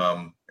 and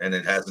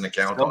it has an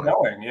account still on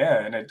going.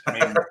 Yeah, and I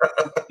mean,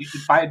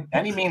 by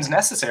any means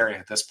necessary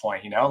at this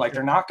point, like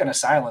they're not going to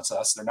silence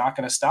us. They're not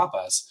going to stop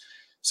us.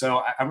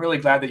 So I'm really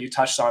glad that you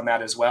touched on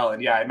that as well.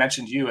 And yeah, I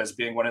mentioned you as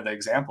being one of the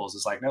examples.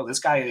 It's like, no, this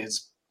guy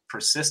is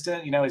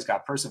persistent. He's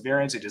got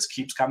perseverance. He just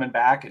keeps coming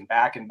back and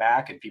back and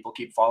back, and people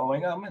keep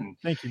following him. And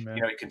thank you, man.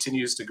 It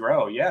continues to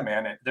grow. Yeah,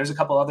 man. And there's a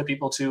couple other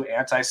people too.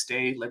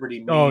 Anti-state, Liberty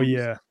Memes. Oh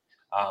yeah.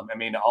 I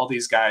mean, all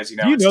these guys. Do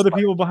you know the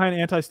people behind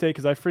Anti-State?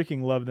 Because I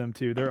freaking love them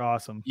too. They're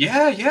awesome.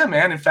 Yeah,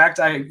 man. In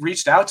fact, I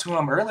reached out to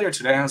him earlier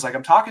today. And I was like,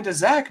 I'm talking to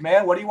Zeck,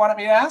 man. What do you want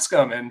me to ask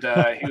him? And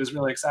he was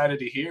really excited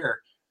to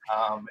hear.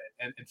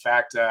 And in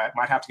fact, I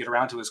might have to get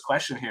around to his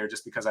question here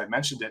just because I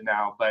mentioned it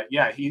now. But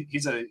yeah,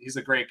 he's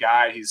a great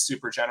guy. He's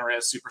super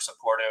generous, super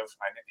supportive.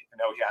 I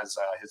know he has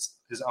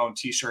his own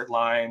T-shirt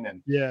line,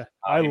 and yeah,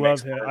 I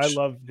love him. I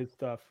love his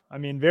stuff. I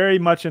mean, very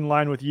much in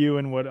line with you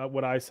and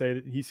what I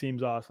say. He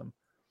seems awesome.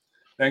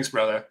 Thanks,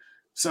 brother.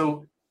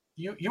 So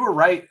you were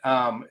right.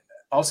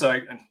 Also,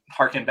 I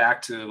harken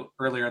back to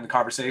earlier in the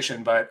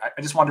conversation, but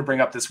I just wanted to bring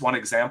up this one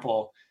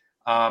example.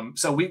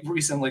 So we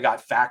recently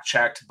got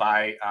fact-checked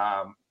by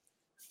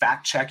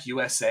Fact Check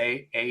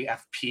USA,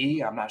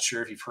 AFP. I'm not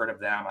sure if you've heard of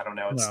them. I don't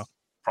know. It's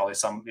probably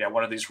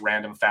one of these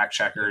random fact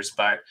checkers,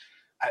 but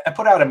I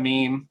put out a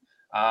meme.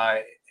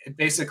 It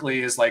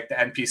basically is like the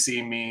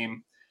NPC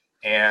meme.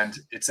 And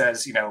it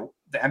says,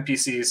 the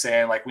NPC is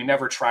saying like, we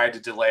never tried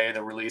to delay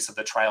the release of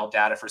the trial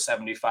data for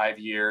 75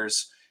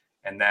 years.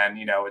 And then,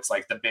 it's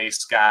like the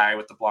base guy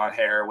with the blonde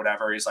hair or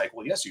whatever. He's like,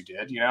 well, yes, you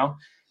did,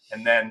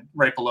 And then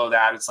right below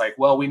that, it's like,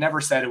 well, we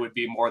never said it would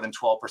be more than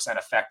 12%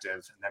 effective.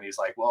 And then he's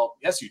like, well,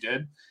 yes, you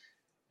did.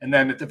 And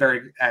then at the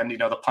very end,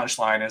 the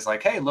punchline is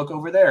like, hey, look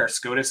over there.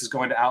 SCOTUS is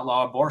going to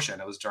outlaw abortion.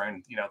 It was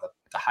during,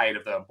 the height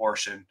of the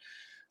abortion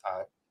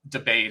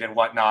debate and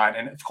whatnot.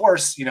 And of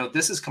course,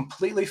 this is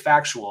completely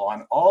factual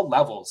on all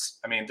levels.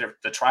 I mean,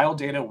 the trial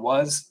data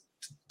was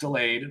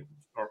delayed,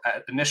 or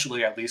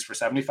initially at least, for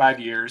 75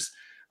 years.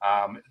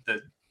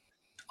 The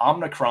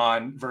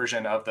Omicron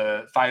version of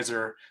the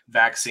Pfizer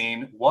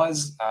vaccine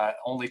was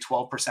only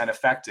 12%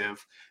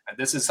 effective. And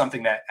this is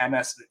something that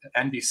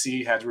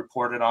MSNBC has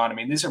reported on. I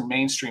mean, these are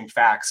mainstream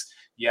facts,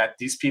 yet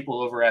these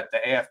people over at the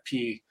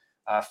AFP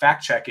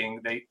fact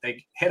checking,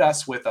 they hit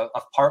us with a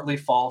partly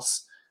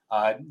false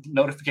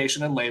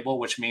notification and label,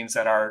 which means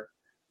that our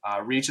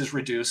reach is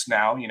reduced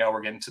now.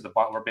 We're getting to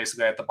we're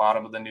basically at the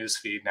bottom of the news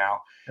feed now.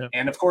 Yep.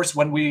 And of course,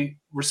 when we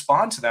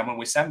respond to them, when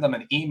we send them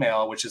an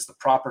email, which is the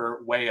proper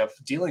way of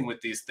dealing with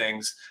these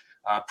things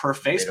per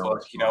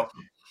Facebook,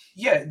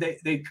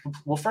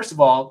 well, first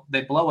of all,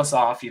 they blow us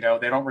off. They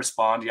don't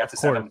respond. You have to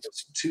send them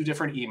 2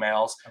 different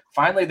emails.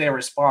 Finally, they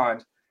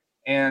respond.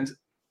 And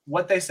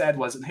what they said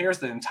was, and here's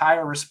the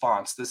entire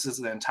response. This is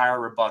the entire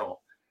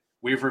rebuttal.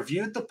 We've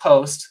reviewed the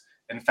post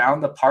and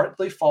found the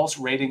partly false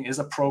rating is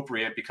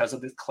appropriate because of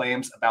the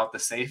claims about the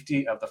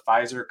safety of the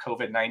Pfizer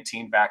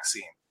COVID-19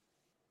 vaccine.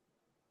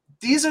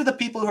 These are the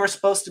people who are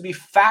supposed to be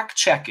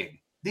fact-checking.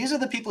 These are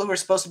the people who are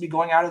supposed to be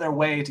going out of their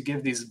way to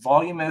give these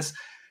voluminous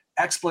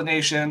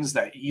explanations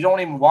that you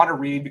don't even want to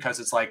read because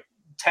it's like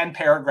 10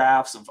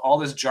 paragraphs of all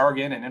this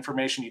jargon and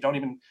information you don't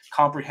even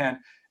comprehend.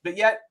 But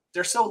yet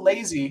they're so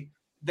lazy.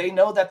 They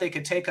know that they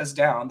could take us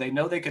down. They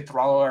know they could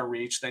throttle our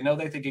reach. They know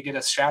that they could get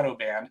us shadow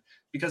banned,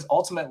 because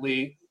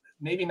ultimately,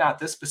 maybe not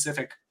this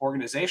specific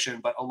organization,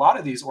 but a lot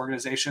of these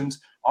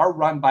organizations are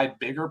run by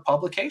bigger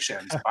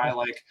publications, by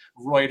like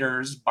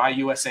Reuters, by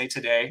USA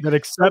Today, that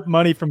accept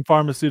money from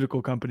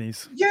pharmaceutical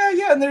companies.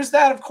 Yeah, and there's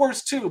that, of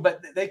course, too.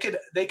 But they could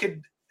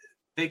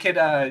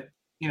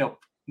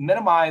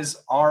minimize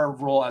our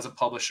role as a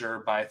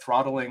publisher by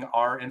throttling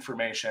our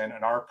information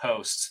and our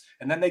posts,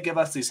 and then they give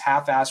us these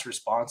half-assed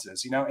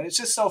responses. And it's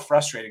just so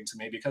frustrating to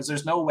me because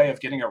there's no way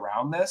of getting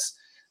around this.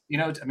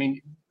 I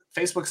mean,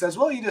 Facebook says,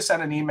 well, you just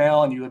send an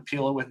email and you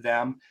appeal it with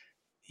them.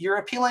 You're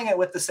appealing it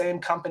with the same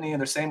company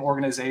and the same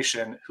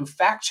organization who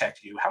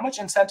fact-checked you. How much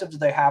incentive do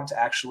they have to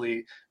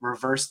actually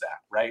reverse that,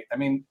 right? I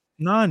mean,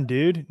 none,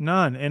 dude,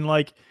 none. And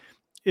like,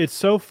 it's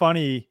so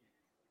funny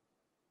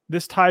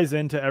this ties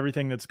into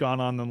everything that's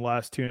gone on in the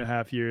last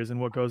 2.5 years and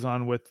what goes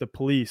on with the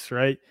police,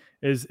 right?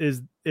 Is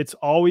it's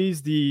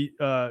always the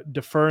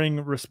deferring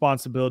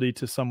responsibility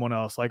to someone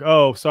else. Like,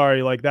 oh,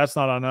 sorry, like that's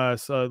not on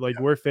us. Like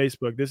we're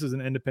Facebook. This is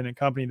an independent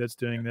company that's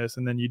doing this.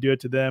 And then you do it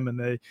to them and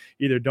they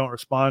either don't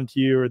respond to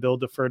you or they'll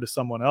defer to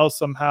someone else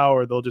somehow,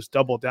 or they'll just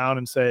double down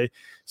and say,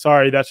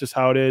 sorry, that's just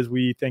how it is.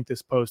 We think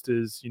this post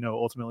is,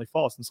 ultimately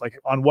false. And it's like,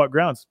 on what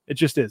grounds? It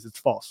just is. It's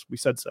false. We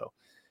said so.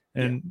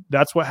 And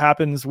that's what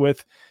happens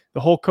with the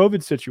whole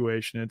COVID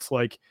situation. It's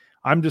like,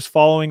 I'm just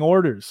following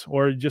orders,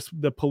 or just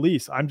the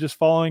police. I'm just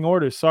following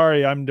orders.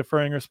 Sorry, I'm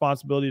deferring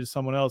responsibility to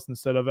someone else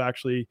instead of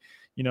actually,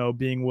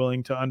 being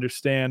willing to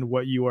understand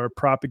what you are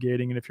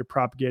propagating. And if you're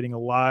propagating a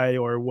lie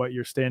or what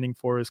you're standing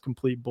for is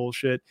complete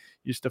bullshit,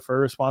 you just defer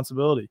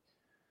responsibility.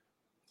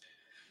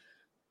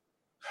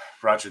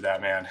 Roger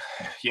that, man.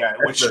 Yeah.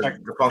 Which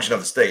the function of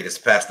the state is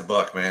to pass the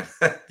buck, man.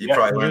 You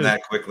probably learned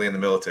that quickly in the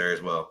military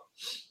as well.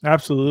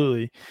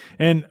 Absolutely.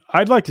 And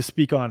I'd like to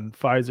speak on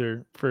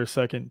Pfizer for a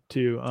second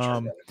too.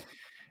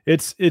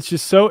 It's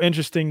just so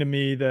interesting to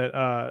me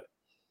that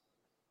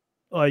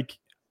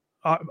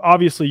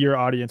obviously your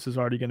audience is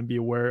already going to be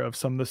aware of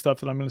some of the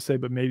stuff that I'm going to say,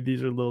 but maybe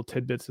these are little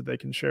tidbits that they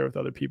can share with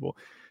other people.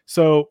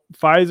 So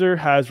Pfizer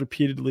has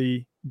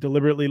repeatedly,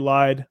 deliberately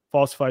lied,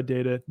 falsified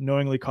data,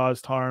 knowingly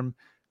caused harm,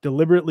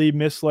 deliberately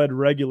misled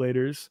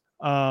regulators,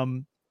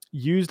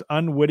 used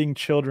unwitting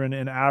children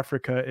in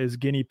Africa as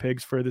guinea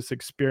pigs for this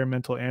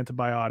experimental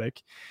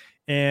antibiotic.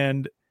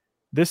 And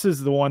this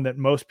is the one that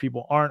most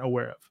people aren't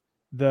aware of.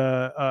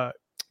 The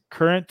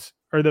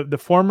the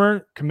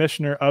former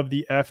commissioner of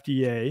the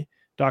FDA,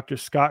 Dr.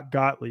 Scott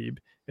Gottlieb,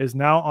 is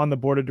now on the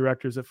board of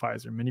directors at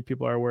Pfizer. Many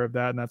people are aware of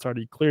that, and that's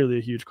already clearly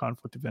a huge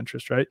conflict of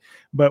interest, right?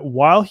 But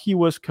while he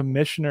was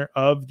commissioner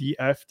of the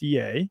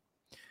FDA,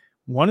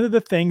 one of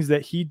the things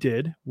that he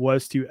did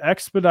was to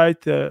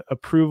expedite the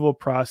approval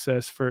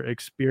process for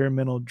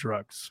experimental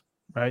drugs,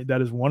 right?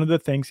 That is one of the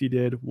things he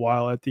did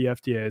while at the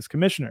FDA as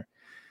commissioner.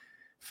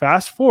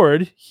 Fast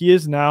forward, he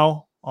is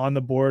now on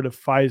the board of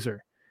Pfizer.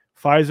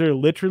 Pfizer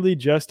literally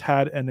just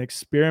had an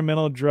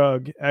experimental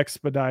drug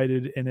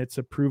expedited in its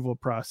approval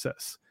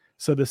process.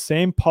 So the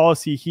same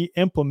policy he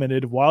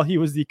implemented while he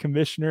was the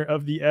commissioner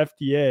of the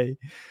FDA,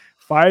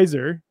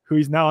 Pfizer, who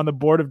he's now on the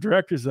board of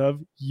directors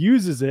of,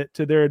 uses it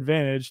to their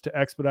advantage to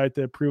expedite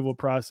the approval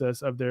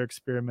process of their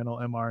experimental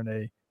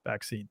mRNA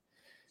vaccine.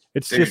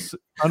 It's just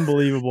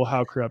unbelievable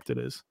how corrupt it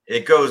is.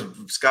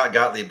 Scott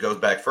Gottlieb goes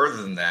back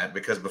further than that,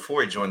 because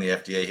before he joined the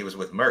FDA, he was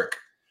with Merck.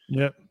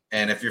 Yep.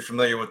 And if you're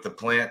familiar with the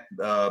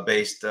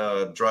plant-based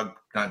drug,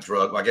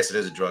 I guess it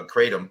is a drug,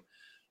 kratom,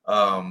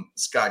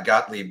 Scott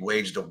Gottlieb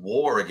waged a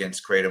war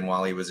against kratom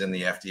while he was in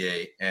the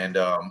FDA, and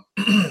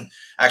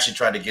actually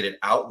tried to get it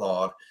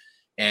outlawed,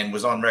 and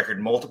was on record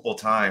multiple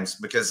times,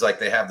 because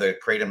they have the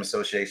Kratom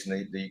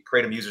Association, the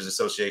Kratom Users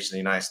Association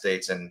in the United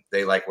States, and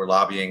they were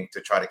lobbying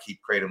to try to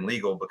keep kratom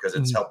legal because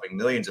it's helping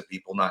millions of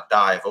people not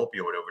die of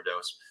opioid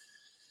overdose.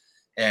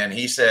 And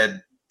he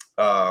said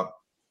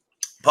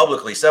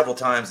publicly several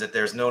times that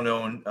there's no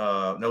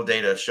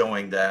data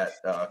showing that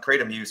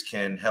kratom use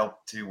can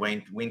help to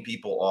wean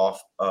people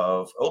off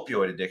of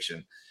opioid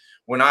addiction.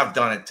 When I've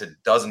done it to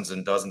dozens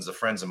and dozens of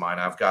friends of mine,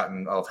 I've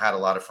had a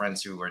lot of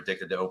friends who were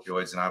addicted to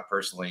opioids, and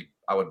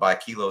I would buy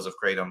kilos of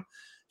kratom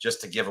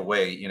just to give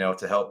away,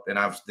 to help. And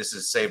this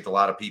has saved a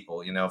lot of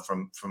people,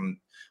 from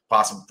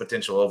possible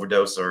potential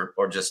overdose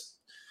or just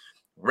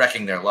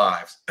wrecking their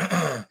lives.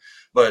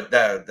 But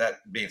that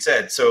being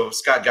said, so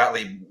Scott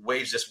Gottlieb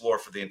waged this war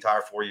for the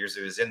entire 4 years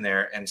he was in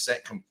there, and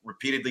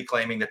repeatedly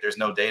claiming that there's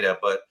no data.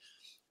 But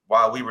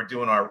while we were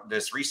doing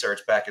this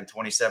research back in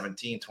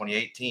 2017,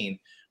 2018,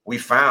 we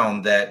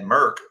found that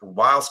Merck,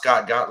 while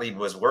Scott Gottlieb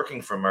was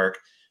working for Merck,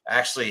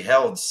 actually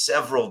held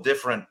several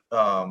different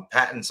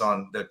patents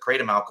on the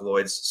kratom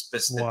alkaloids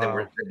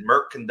that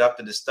Merck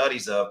conducted the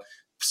studies of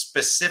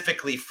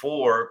specifically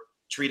for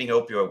treating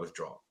opioid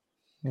withdrawal.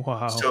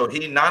 Wow. So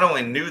he not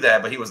only knew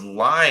that, but he was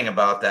lying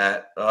about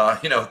that,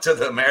 to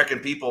the American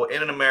people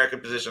in an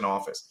American position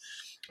office.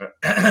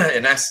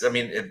 And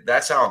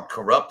that's how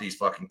corrupt these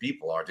fucking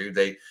people are,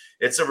 dude.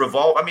 It's a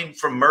revolt.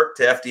 From Merck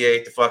to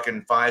FDA to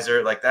fucking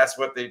Pfizer, that's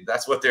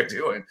what they're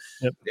doing.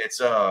 Yep. It's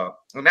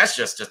and that's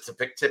just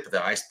the tip of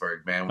the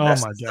iceberg, man.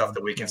 That's the stuff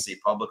that we can see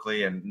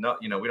publicly, and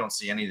we don't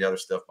see any of the other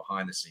stuff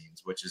behind the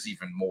scenes, which is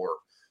even more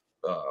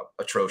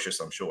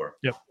atrocious, I'm sure.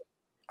 Yep.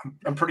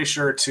 I'm pretty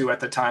sure too, at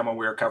the time when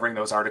we were covering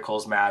those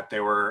articles, Matt, they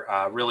were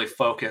really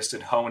focused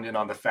and honed in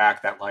on the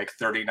fact that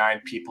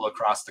 39 people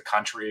across the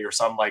country, or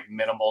some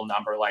minimal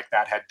number like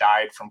that, had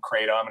died from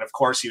kratom. And of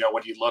course,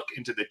 when you look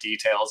into the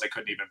details, they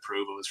couldn't even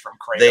prove it was from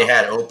kratom. They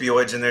had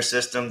opioids in their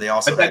system. They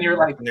also had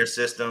in their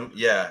system.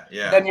 Yeah.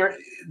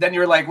 Then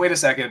you're like, wait a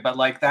second, but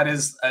that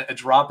is a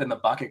drop in the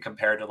bucket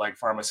compared to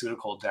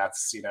pharmaceutical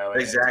deaths,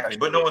 Exactly.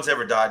 But no one's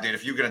ever died, dude.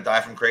 If you're gonna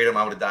die from kratom,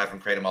 I would have died from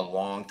kratom a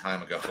long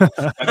time ago.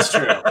 That's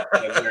true.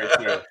 That's very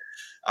true.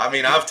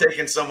 I've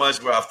taken so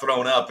much where I've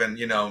thrown up and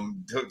had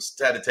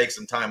to take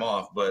some time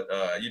off, but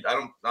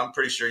I'm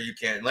pretty sure you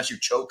can't, unless you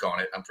choke on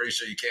it. I'm pretty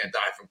sure you can't die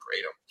from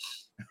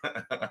kratom.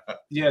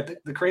 Yeah,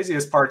 the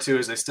craziest part too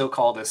is they still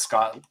call this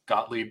Scott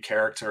Gottlieb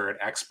character an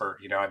expert.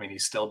 I mean,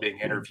 he's still being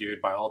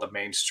interviewed by all the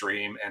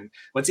mainstream. And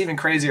what's even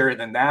crazier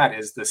than that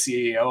is the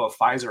CEO of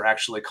Pfizer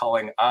actually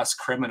calling us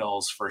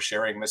criminals for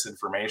sharing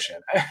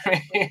misinformation.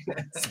 I mean,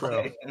 it's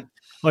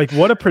like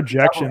what a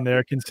projection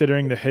there,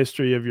 considering the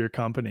history of your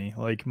company.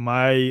 Like,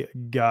 my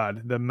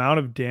God, the amount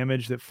of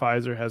damage that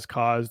Pfizer has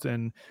caused,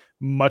 and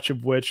much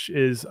of which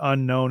is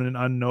unknown and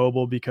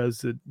unknowable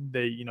because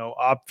they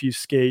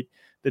obfuscate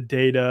the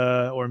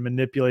data or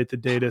manipulate the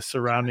data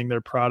surrounding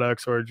their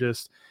products, or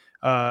just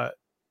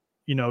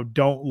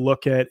don't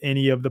look at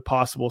any of the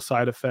possible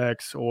side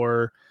effects,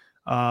 or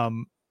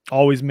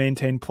always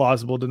maintain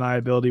plausible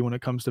deniability when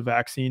it comes to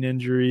vaccine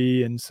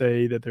injury and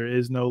say that there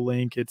is no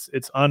link. It's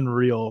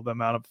unreal, the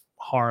amount of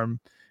harm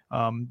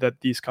that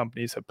these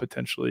companies have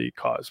potentially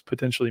caused,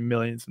 potentially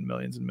millions and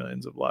millions and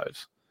millions of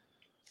lives.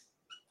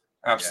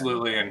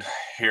 Absolutely. And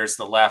here's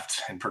the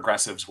left and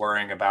progressives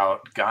worrying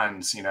about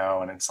guns,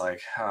 and it's like,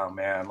 oh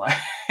man, like,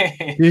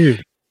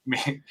 dude.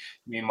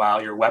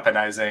 Meanwhile, you're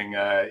weaponizing,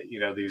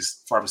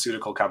 these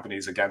pharmaceutical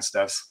companies against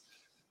us.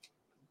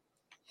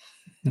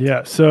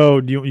 Yeah.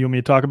 So do you want me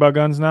to talk about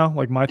guns now?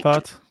 Like, my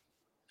thoughts?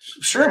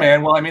 Sure,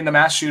 man. Well, I mean, the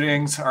mass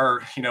shootings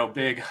are,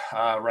 big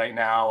right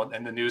now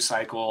in the news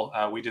cycle.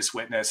 We just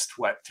witnessed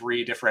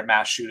 3 different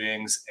mass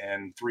shootings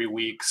in 3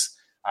 weeks.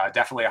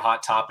 Definitely a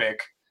hot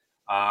topic.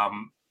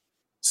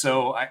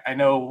 So I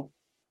know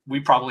we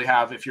probably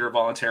have, if you're a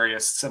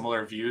voluntarist,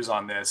 similar views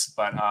on this,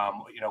 but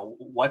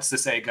what's to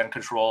say gun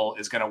control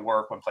is going to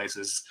work when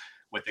places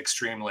with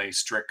extremely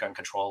strict gun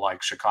control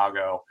like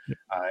Chicago?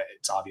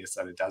 It's obvious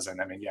that it doesn't.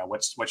 I mean, yeah,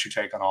 what's your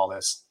take on all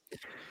this?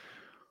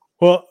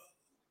 Well,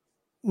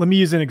 let me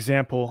use an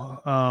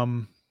example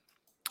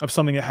of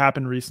something that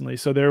happened recently.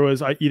 So there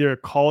was either a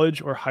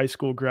college or high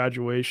school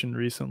graduation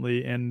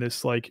recently, and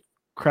this like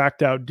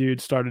cracked out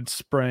dude started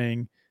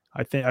spraying,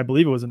 I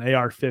believe it was an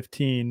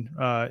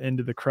AR-15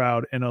 into the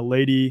crowd, and a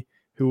lady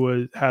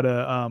who had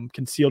a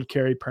concealed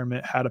carry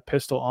permit had a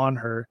pistol on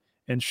her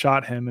and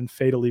shot him and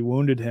fatally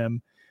wounded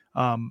him,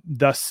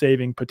 thus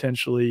saving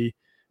potentially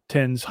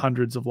tens,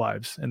 hundreds of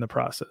lives in the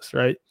process,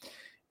 right?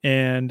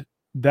 And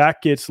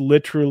that gets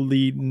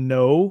literally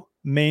no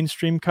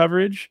mainstream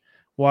coverage,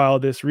 while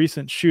this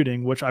recent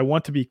shooting, which I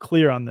want to be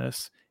clear on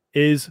this,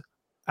 is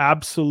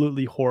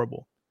absolutely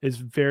horrible, is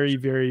very,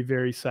 very,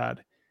 very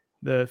sad.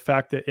 The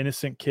fact that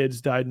innocent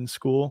kids died in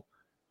school,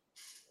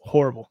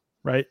 horrible,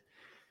 right?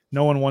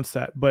 No one wants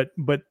that. But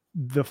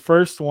the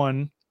first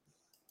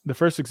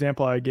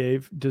example I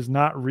gave does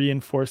not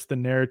reinforce the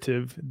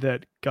narrative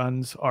that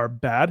guns are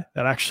bad.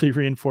 That actually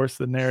reinforced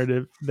the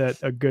narrative that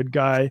a good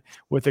guy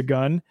with a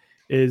gun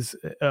is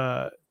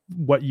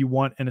what you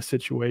want in a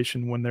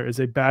situation when there is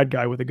a bad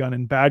guy with a gun.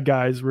 And bad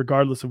guys,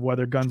 regardless of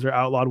whether guns are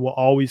outlawed, will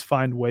always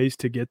find ways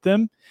to get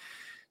them.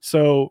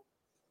 So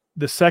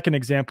the second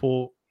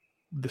example,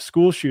 the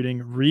school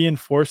shooting,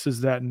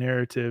 reinforces that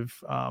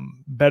narrative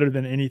better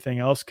than anything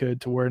else could,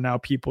 to where now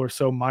people are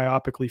so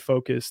myopically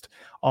focused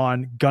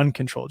on gun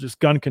control, just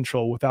gun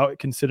control, without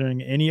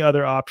considering any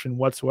other option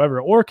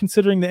whatsoever, or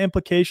considering the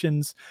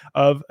implications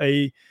of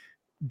a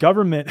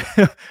government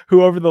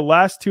who over the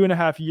last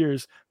 2.5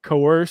 years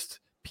coerced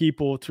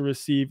people to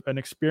receive an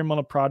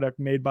experimental product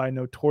made by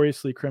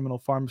notoriously criminal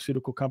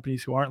pharmaceutical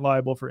companies who aren't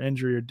liable for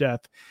injury or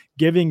death,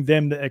 giving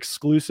them the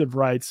exclusive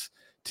rights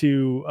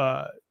to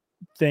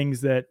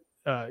things that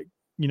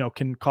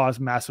can cause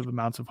massive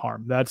amounts of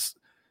harm. That's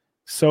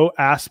so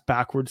ass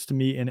backwards to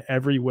me in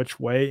every which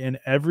way. And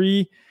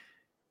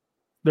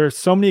there's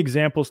so many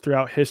examples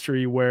throughout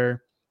history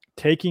where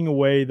taking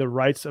away the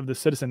rights of the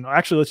citizen.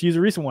 Actually, let's use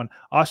a recent one.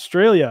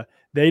 Australia,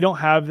 they don't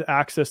have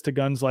access to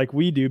guns like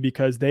we do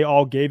because they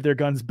all gave their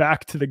guns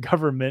back to the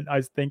government,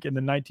 I think, in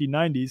the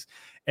 1990s.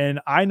 And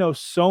I know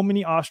so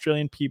many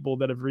Australian people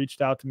that have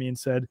reached out to me and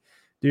said,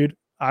 dude,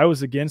 I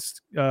was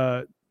against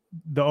the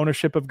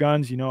ownership of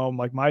guns.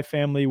 Like my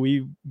family,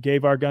 we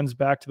gave our guns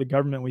back to the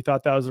government. We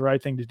thought that was the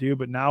right thing to do.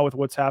 But now with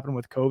what's happened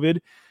with COVID,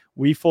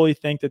 we fully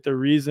think that the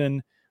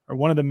reason, or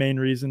one of the main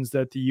reasons,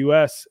 that the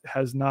US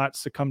has not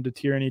succumbed to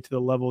tyranny to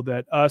the level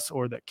that us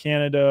or that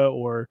Canada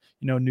or,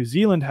 New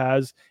Zealand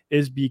has,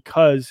 is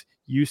because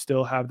you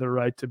still have the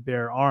right to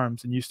bear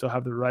arms and you still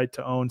have the right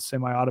to own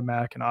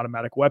semi-automatic and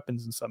automatic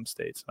weapons in some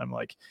states. And I'm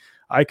like,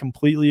 I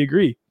completely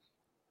agree.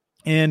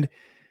 And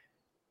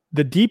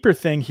the deeper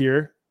thing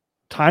here,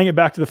 tying it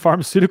back to the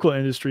pharmaceutical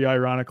industry,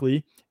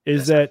 ironically,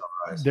 is that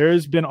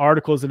there's been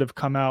articles that have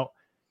come out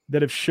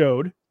that have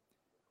showed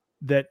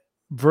that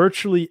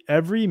virtually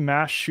every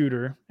mass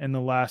shooter in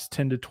the last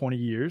 10 to 20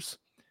 years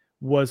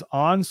was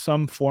on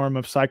some form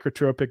of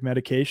psychotropic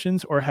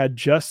medications or had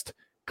just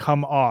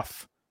come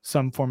off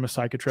some form of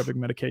psychotropic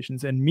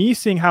medications. And me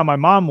seeing how my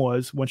mom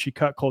was when she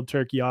cut cold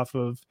turkey off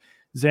of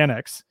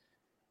Xanax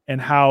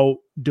and how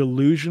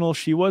delusional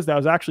she was, that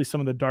was actually some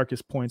of the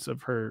darkest points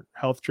of her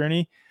health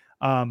journey.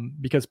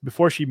 Because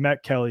before she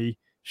met Kelly,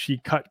 she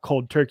cut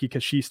cold turkey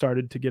because she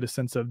started to get a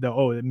sense of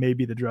it may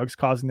be the drugs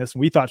causing this.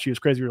 And we thought she was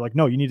crazy. We were like,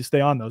 no, you need to stay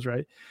on those,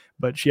 right?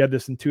 But she had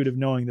this intuitive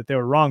knowing that they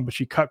were wrong, but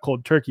she cut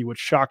cold turkey, which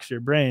shocks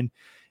your brain.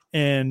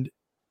 And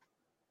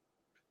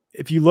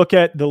if you look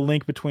at the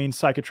link between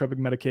psychotropic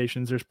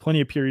medications, there's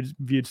plenty of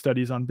peer-reviewed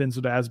studies on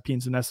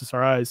benzodiazepines and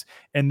SSRIs,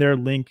 and they're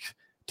linked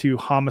to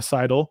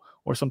homicidal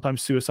or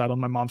sometimes suicidal, in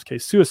my mom's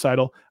case,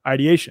 suicidal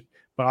ideation.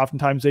 But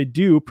oftentimes they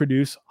do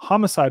produce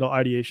homicidal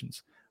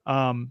ideations.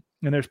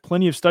 And there's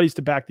plenty of studies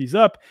to back these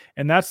up.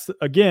 And that's,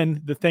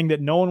 again, the thing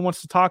that no one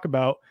wants to talk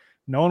about.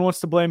 No one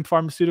wants to blame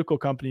pharmaceutical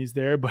companies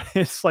there, but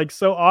it's like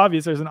so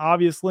obvious. There's an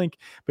obvious link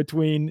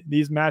between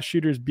these mass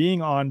shooters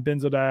being on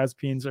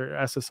benzodiazepines or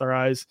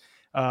SSRIs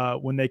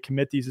when they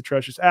commit these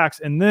atrocious acts.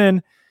 And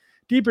then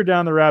deeper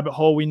down the rabbit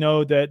hole, we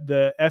know that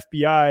the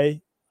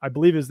FBI, I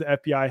believe is the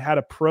FBI, had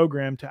a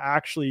program to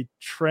actually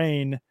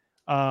train.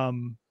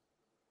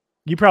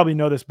 You probably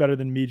know this better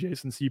than me,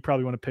 Jason, so you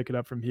probably want to pick it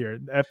up from here.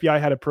 The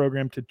FBI had a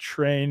program to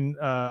train,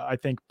 I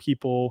think,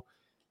 people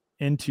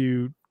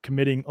into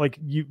committing, like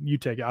you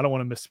take it. I don't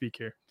want to misspeak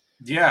here.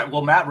 Yeah,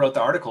 well, Matt wrote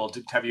the article.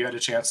 Have you had a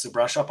chance to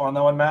brush up on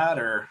that one, Matt?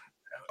 Or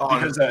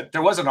because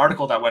there was an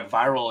article that went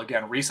viral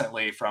again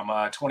recently from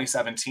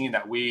 2017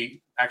 that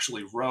we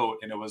actually wrote,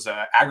 and it was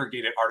an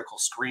aggregated article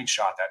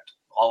screenshot that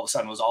all of a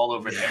sudden was all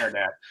over the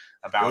internet.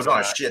 About it was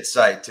on a shit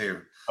site too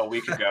a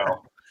week ago.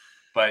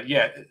 But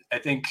yeah, I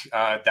think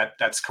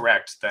that's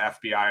correct. The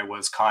FBI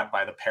was caught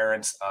by the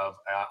parents of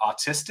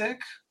autistic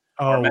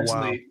or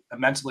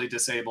mentally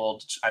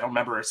disabled. I don't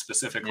remember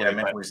specifically. Yeah,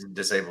 mentally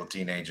disabled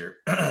teenager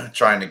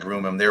trying to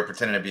groom him. They were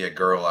pretending to be a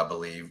girl, I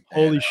believe.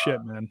 Holy shit,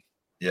 man.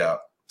 Yeah.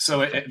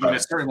 So it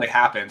certainly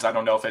happens. I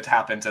don't know if it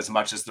happens as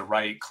much as the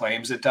right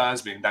claims it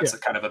does. I mean, that's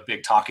kind of a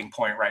big talking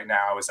point right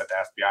now, is that the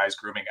FBI is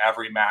grooming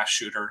every mass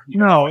shooter.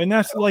 And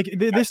that's like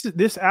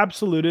this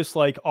absolutist,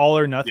 like all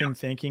or nothing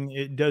thinking.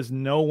 It does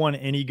no one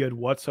any good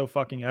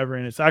whatsoever.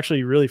 And it's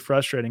actually really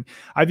frustrating.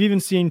 I've even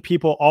seen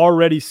people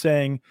already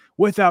saying,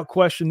 without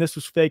question, this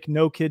was fake.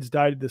 No kids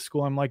died at this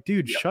school. I'm like,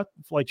 dude, shut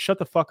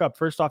the fuck up.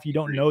 First off, you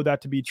don't know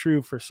that to be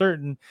true for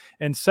certain.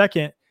 And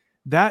second,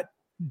 that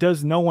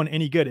does no one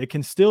any good. It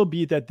can still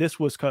be that this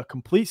was a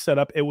complete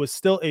setup. It was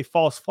still a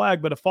false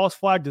flag, but a false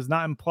flag does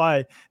not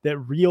imply that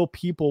real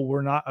people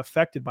were not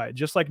affected by it.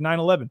 Just like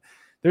 9/11.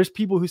 There's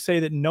people who say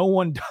that no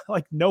one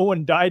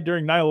died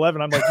during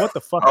 9/11. I'm like, what the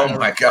fuck? Oh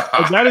my God.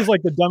 Like, that is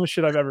like the dumbest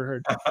shit I've ever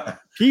heard.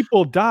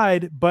 People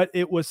died, but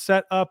it was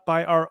set up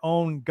by our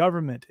own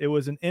government. It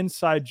was an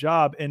inside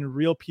job and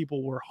real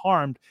people were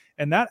harmed.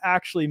 And that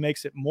actually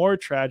makes it more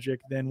tragic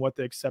than what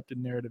the accepted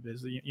narrative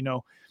is.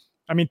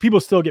 I mean, people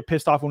still get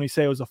pissed off when we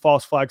say it was a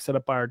false flag set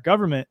up by our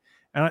government.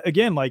 And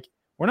again, like,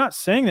 we're not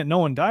saying that no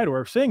one died.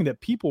 We're saying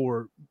that people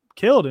were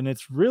killed, and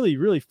it's really,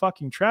 really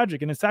fucking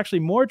tragic. And it's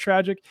actually more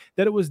tragic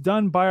that it was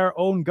done by our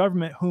own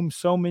government, whom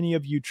so many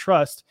of you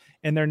trust.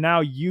 And they're now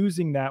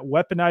using that,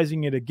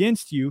 weaponizing it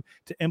against you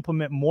to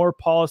implement more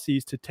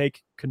policies to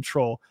take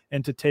control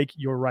and to take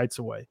your rights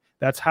away.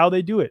 That's how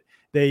they do it.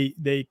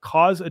 They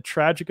cause a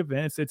tragic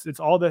event. It's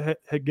all the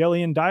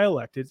Hegelian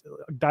dialect. It's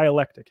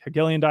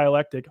Hegelian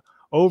dialectic.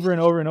 Over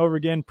and over and over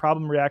again,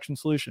 problem, reaction,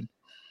 solution.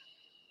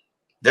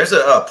 There's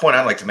a point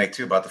I'd like to make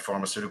too about the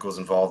pharmaceuticals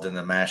involved in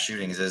the mass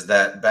shootings, is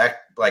that back,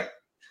 like,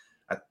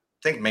 I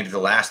think maybe the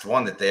last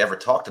one that they ever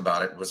talked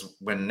about it was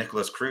when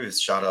Nicholas Cruz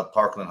shot up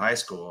Parkland High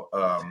School.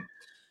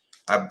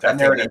 I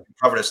think we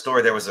covered a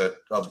story. There was a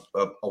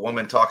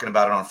woman talking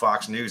about it on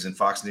Fox News, and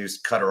Fox News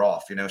cut her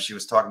off. She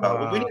was talking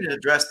about, well, we need to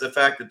address the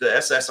fact that the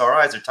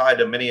SSRIs are tied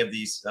to many of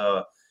these,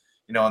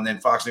 and then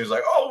Fox News was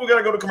like, oh, we got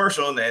to go to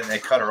commercial, and then they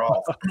cut her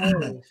off.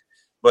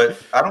 But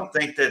I don't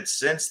think that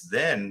since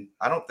then,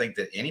 I don't think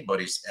that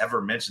anybody's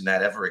ever mentioned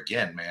that ever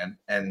again, man.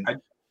 And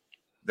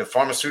the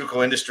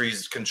pharmaceutical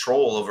industry's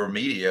control over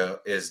media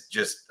is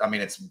just, I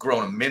mean, it's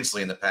grown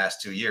immensely in the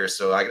past 2 years.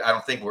 So I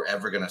don't think we're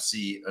ever going to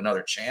see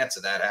another chance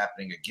of that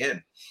happening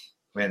again.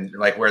 And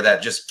like where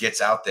that just gets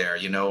out there,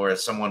 where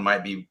someone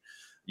might be,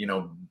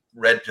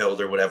 red pilled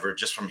or whatever,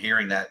 just from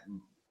hearing that,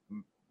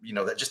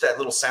 that just that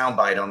little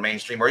soundbite on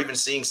mainstream, or even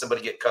seeing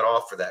somebody get cut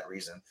off for that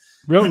reason.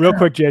 Real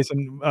quick,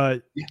 Jason,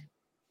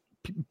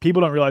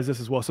 people don't realize this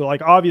as well. So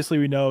like, obviously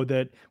we know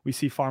that we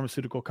see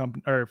pharmaceutical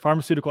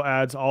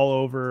ads all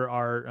over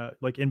our,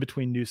 like in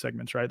between news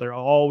segments, right? They're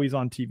always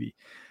on TV.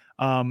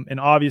 And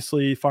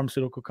obviously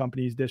pharmaceutical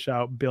companies dish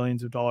out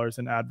billions of dollars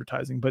in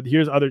advertising, but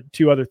here's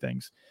two other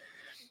things.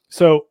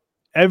 So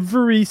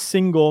every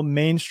single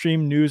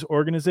mainstream news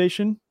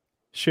organization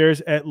shares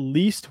at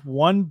least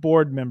one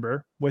board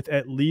member with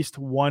at least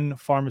one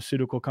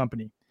pharmaceutical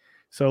company.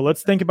 So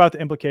let's think about the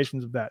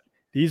implications of that.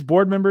 These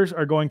board members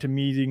are going to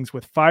meetings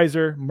with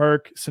Pfizer,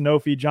 Merck,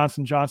 Sanofi,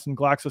 Johnson & Johnson,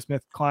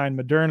 GlaxoSmithKline,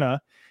 Moderna,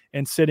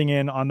 and sitting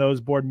in on those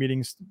board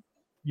meetings,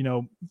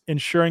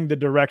 ensuring the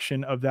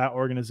direction of that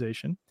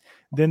organization.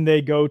 Then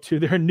they go to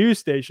their news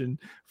station,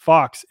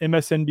 Fox,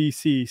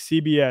 MSNBC,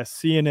 CBS,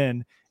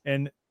 CNN,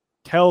 and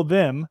tell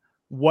them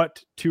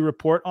what to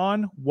report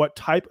on, what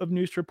type of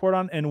news to report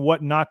on, and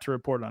what not to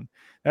report on.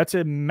 That's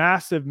a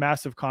massive,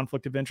 massive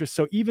conflict of interest.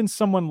 So even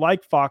someone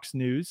like Fox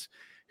News,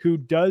 who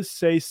does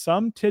say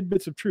some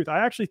tidbits of truth,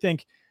 I actually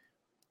think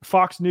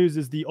Fox News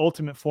is the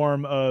ultimate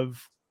form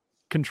of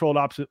controlled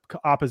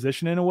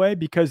opposition in a way,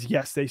 because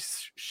yes, they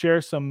share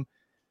some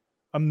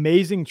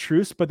amazing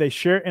truths, but they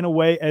share it in a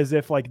way as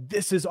if like,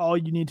 this is all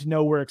you need to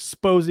know. We're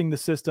exposing the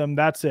system.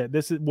 That's it.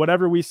 This is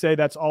whatever we say.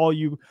 That's all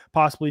you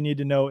possibly need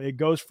to know. It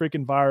goes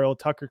freaking viral.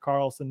 Tucker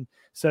Carlson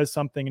says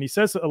something, and he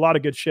says a lot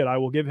of good shit. I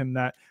will give him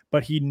that,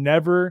 but he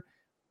never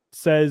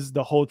says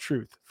the whole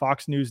truth.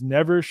 Fox News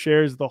never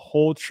shares the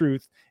whole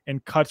truth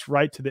and cuts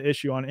right to the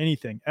issue on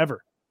anything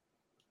ever.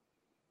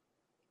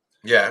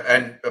 Yeah,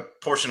 and a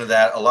portion of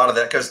that, a lot of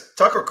that, because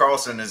Tucker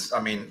Carlson is,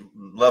 I mean,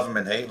 love him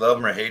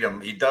or hate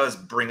him, he does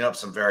bring up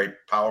some very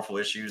powerful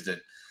issues that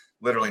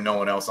literally no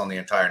one else on the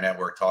entire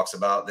network talks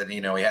about, that,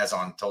 you know, he has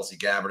on Tulsi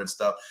Gabbard and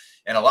stuff.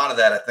 And a lot of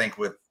that, I think,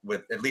 with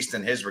at least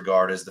in his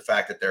regard, is the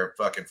fact that they're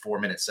fucking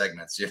 4-minute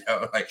segments, you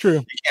know, like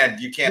True.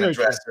 you can't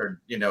address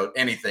or, you know,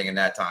 anything in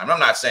that time. And I'm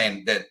not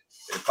saying that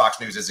Fox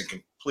News isn't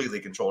completely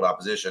controlled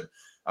opposition.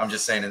 I'm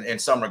just saying in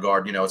some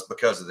regard, you know, it's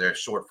because of their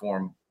short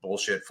form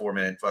bullshit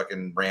 4-minute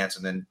fucking rants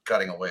and then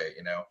cutting away.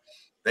 You know,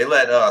 they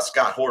let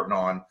Scott Horton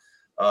on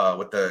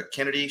with the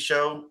Kennedy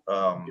show.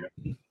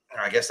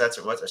 I guess that's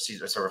I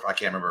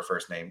can't remember her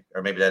first name,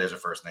 or maybe that is her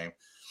first name.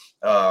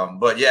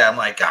 But yeah, I'm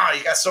like, God,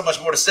 you got so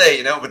much more to say,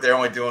 you know, but they're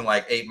only doing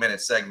like 8-minute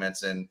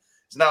segments, and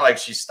it's not like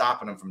she's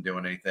stopping them from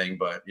doing anything.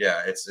 But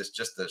yeah, it's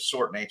just the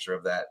short nature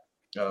of that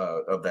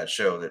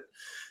show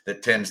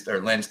that tends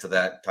or lends to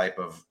that type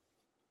of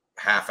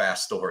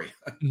half-ass story.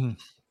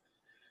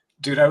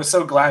 Dude, I was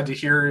so glad to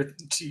hear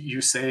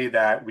you say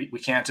that we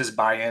can't just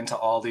buy into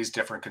all these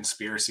different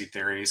conspiracy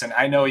theories. And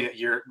I know that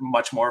you're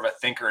much more of a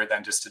thinker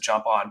than just to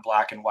jump on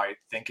black and white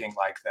thinking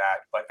like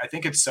that. But I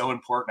think it's so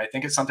important. I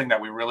think it's something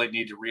that we really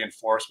need to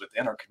reinforce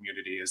within our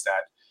community, is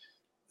that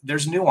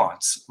there's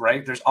nuance,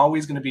 right? There's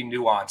always going to be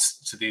nuance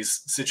to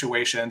these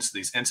situations, to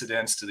these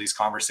incidents, to these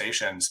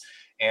conversations.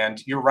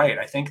 And you're right.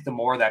 I think the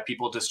more that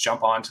people just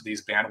jump onto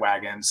these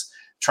bandwagons,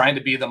 trying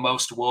to be the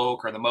most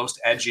woke or the most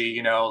edgy,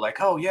 you know, like,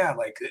 oh yeah,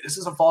 like this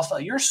is a false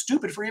flag. You're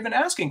stupid for even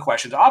asking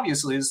questions.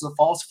 Obviously, this is a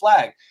false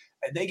flag.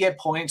 They get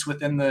points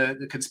within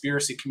the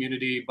conspiracy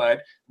community,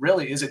 but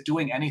really, is it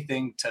doing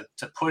anything to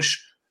push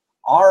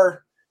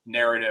our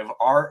narrative,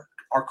 our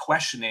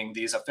questioning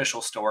these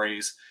official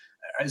stories?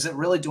 Is it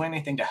really doing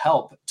anything to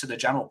help to the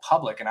general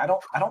public? And I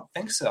don't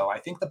think so. I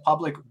think the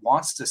public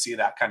wants to see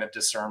that kind of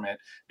discernment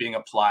being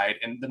applied.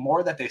 And the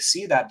more that they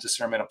see that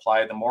discernment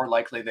applied, the more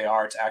likely they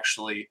are to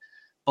actually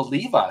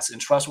believe us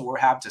and trust what we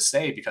have to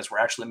say, because we're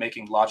actually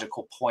making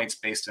logical points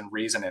based in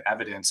reason and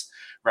evidence,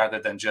 rather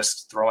than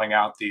just throwing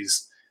out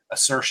these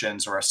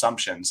assertions or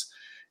assumptions.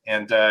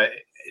 And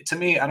to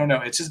me, I don't know,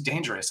 it's just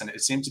dangerous. And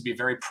it seems to be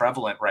very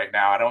prevalent right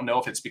now. I don't know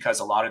if it's because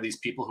a lot of these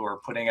people who are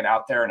putting it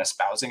out there and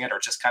espousing it are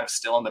just kind of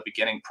still in the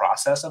beginning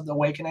process of the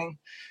awakening,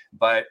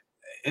 but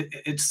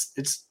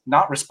it's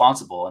not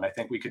responsible. And I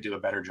think we could do a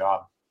better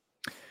job.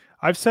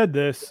 I've said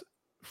this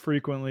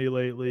frequently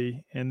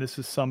lately, and this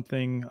is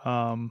something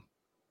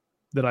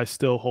that I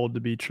still hold to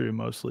be true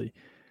mostly.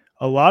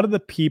 A lot of the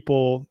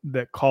people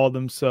that call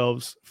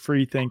themselves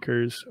free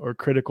thinkers or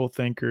critical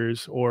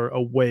thinkers or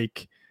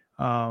awake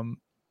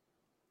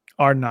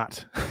are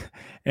not.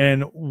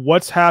 And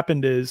what's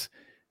happened is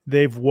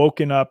they've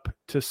woken up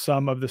to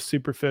some of the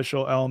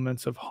superficial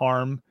elements of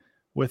harm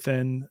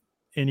within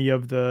any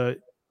of the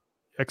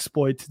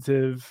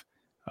exploitative,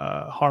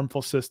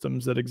 harmful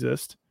systems that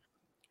exist.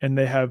 And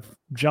they have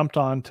jumped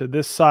on to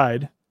this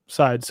side,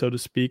 so to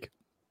speak.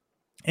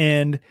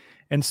 And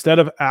instead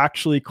of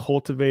actually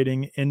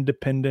cultivating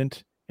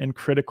independent and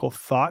critical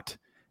thought,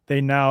 they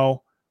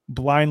now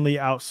blindly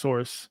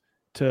outsource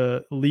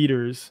to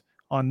leaders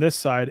on this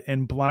side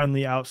and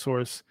blindly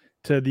outsource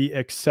to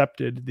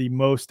the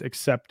most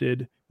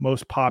accepted,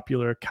 most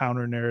popular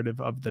counter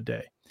narrative of the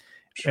day.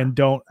 Sure. And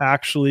don't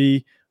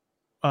actually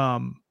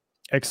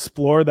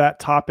explore that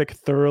topic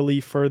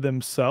thoroughly for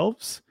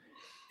themselves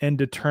and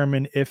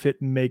determine if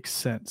it makes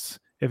sense,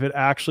 if it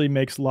actually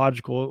makes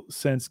logical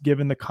sense,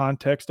 given the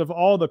context of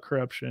all the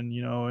corruption,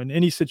 you know, in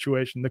any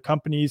situation, the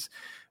company's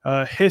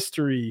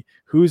history,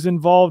 who's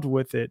involved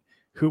with it,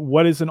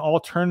 what is an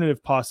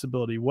alternative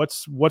possibility?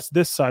 What's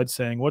this side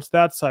saying? What's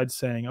that side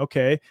saying?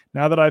 Okay,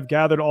 now that I've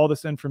gathered all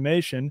this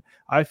information,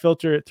 I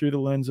filter it through the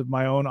lens of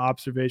my own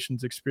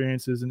observations,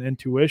 experiences, and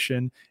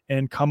intuition,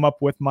 and come up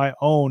with my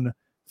own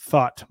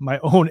thought, my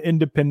own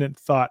independent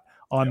thought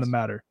on the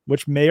matter,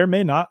 which may or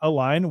may not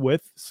align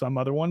with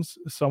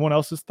someone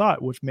else's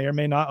thought, which may or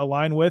may not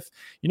align with,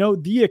 you know,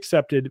 the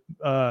accepted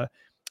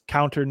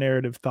counter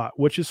narrative thought,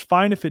 which is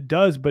fine if it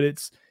does, but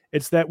it's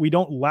that we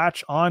don't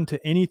latch on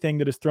to anything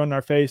that is thrown in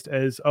our face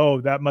as, oh,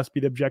 that must be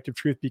the objective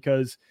truth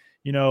because,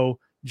 you know,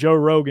 Joe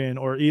Rogan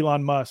or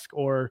Elon Musk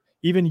or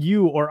even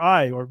you or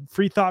I or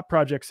Free Thought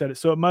Project said it,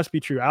 so it must be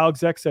true. Alec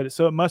Zeck said it,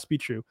 so it must be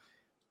true.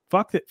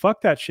 Fuck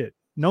that shit.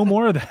 No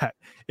more of that.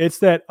 It's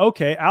that,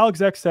 okay, Alec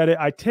Zeck said it.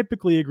 I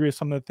typically agree with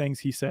some of the things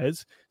he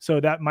says. So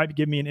that might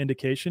give me an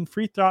indication.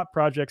 Free Thought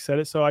Project said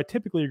it. So I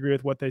typically agree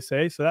with what they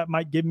say. So that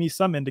might give me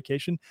some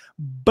indication.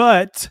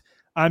 But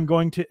I'm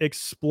going to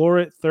explore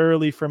it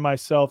thoroughly for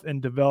myself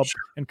and develop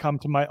and come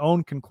to my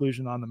own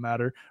conclusion on the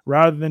matter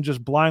rather than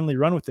just blindly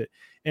run with it.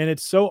 And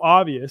it's so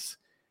obvious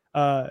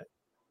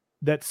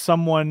that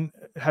someone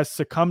has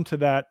succumbed to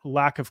that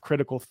lack of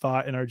critical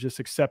thought and are just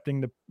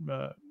accepting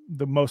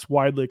the most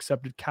widely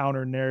accepted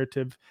counter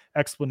narrative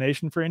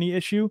explanation for any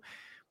issue.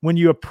 When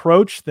you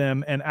approach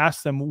them and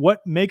ask them,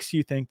 what makes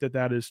you think that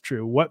that is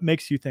true? What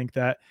makes you think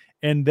that?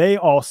 And they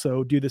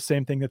also do the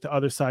same thing that the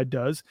other side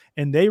does.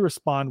 And they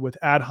respond with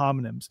ad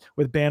hominems,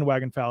 with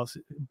bandwagon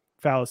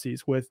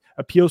fallacies, with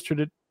appeals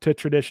to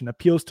tradition,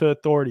 appeals to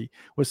authority,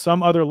 with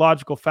some other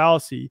logical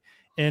fallacy.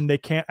 And they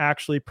can't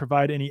actually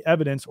provide any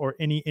evidence or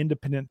any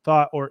independent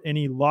thought or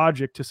any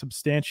logic to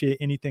substantiate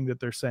anything that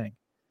they're saying.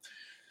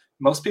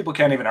 Most people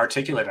can't even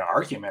articulate an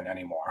argument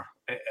anymore.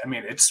 I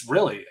mean, it's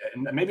really,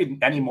 maybe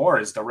anymore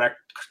is the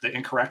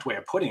incorrect way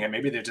of putting it.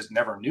 Maybe they just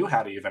never knew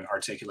how to even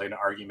articulate an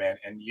argument,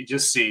 and you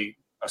just see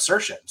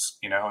assertions,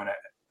 and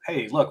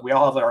hey, look, we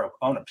all have our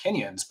own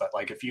opinions, but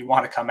like, if you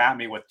want to come at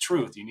me with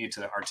truth, you need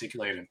to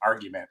articulate an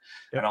argument.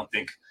 Yep. I don't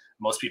think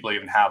most people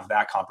even have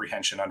that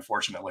comprehension,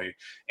 unfortunately.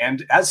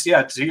 And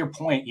to your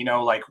point,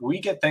 like, we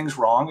get things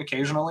wrong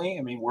occasionally.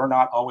 I mean, we're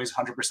not always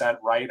 100%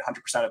 right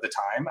 100% of the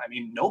time. I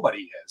mean,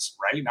 nobody is,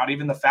 right? Not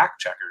even the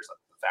fact checkers.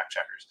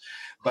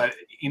 But,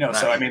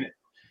 so I mean,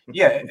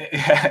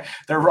 yeah,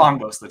 they're wrong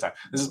most of the time.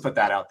 Let's just put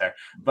that out there.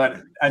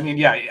 But I mean,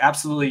 yeah,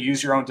 absolutely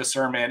use your own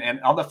discernment. And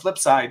on the flip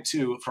side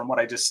too, from what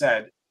I just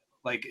said,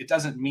 like, it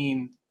doesn't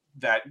mean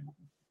that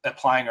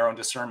applying our own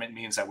discernment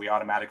means that we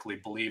automatically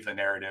believe the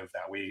narrative,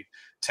 that we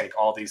take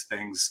all these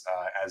things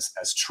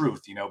as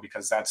truth,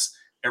 because that's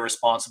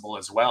irresponsible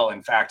as well.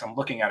 In fact, I'm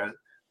looking at a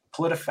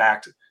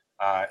PolitiFact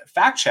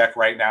fact check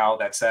right now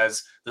that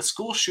says the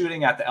school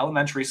shooting at the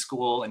elementary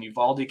school in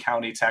Uvalde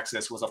County,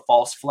 Texas, was a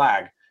false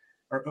flag,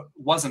 or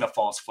wasn't a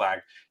false flag.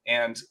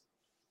 And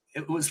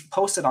it was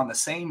posted on the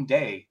same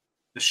day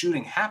the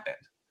shooting happened.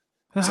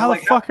 How the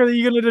fuck are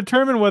you going to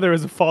determine whether it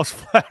was a false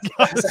flag?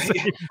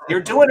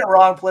 You're doing it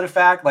wrong,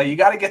 PolitiFact. Like, you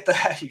got to get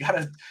you got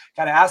to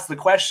ask the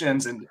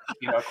questions and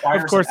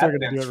acquire some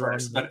evidence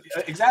first. But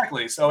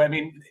exactly. So I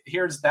mean,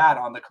 here's that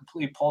on the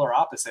complete polar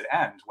opposite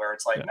end, where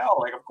it's like, no,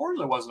 like, of course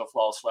it wasn't a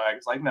false flag.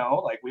 It's like, no,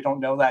 like, we don't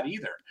know that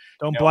either.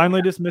 Don't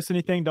blindly dismiss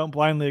anything. Don't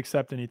blindly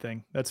accept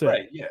anything. That's it.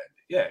 Right. Yeah.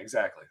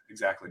 Exactly.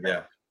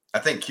 Yeah. I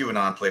think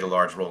QAnon played a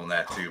large role in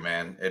that too,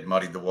 man. It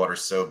muddied the waters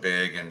so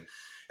big, and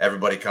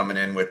everybody coming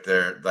in with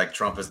their, like,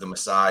 Trump is the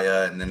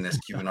Messiah, and then this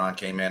QAnon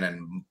came in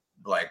and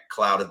like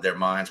clouded their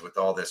minds with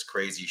all this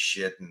crazy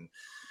shit. And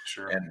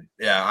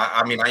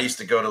I mean, I used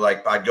to go to,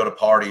 like, I'd go to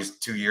parties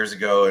 2 years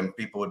ago, and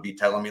people would be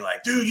telling me,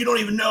 like, dude, you don't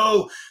even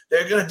know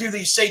they're gonna do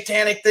these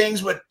satanic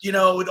things with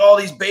with all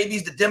these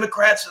babies. The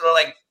Democrats are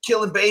like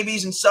killing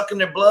babies and sucking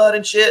their blood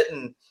and shit.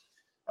 And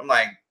I'm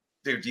like,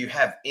 dude, do you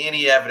have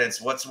any evidence?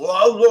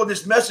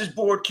 This message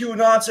board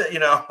QAnon said,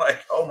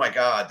 like, oh my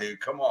God,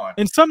 dude, come on.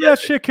 And some of that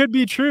shit could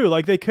be true.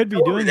 Like, they could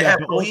be doing that. They have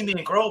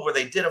Bohemian Grove, where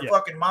they did a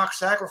fucking mock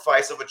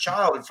sacrifice of a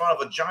child in front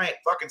of a giant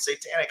fucking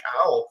satanic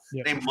owl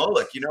named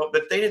Moloch,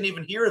 but they didn't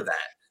even hear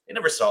that. They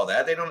never saw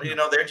that. They don't,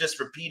 they're just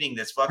repeating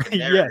this fucking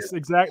narrative. Yes,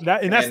 exactly.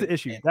 That's the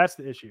issue. That's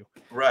the issue.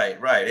 Right.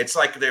 It's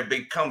like they've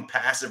become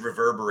passive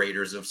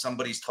reverberators of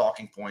somebody's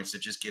talking points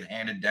that just get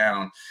handed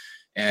down.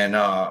 And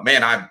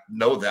man, I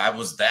know that I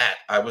was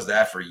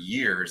that for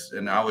years,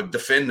 and I would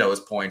defend those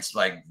points,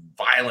 like,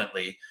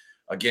 violently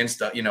against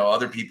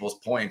other people's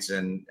points,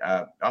 and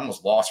I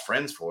almost lost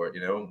friends for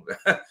it.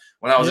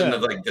 When I was in the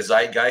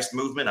Zeitgeist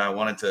movement, I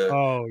wanted to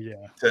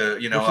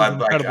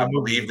I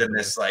believed in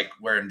this, like,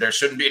 where there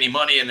shouldn't be any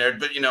money in there,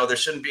 but there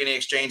shouldn't be any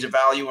exchange of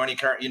value or any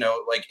current,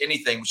 like,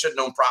 anything. We shouldn't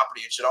own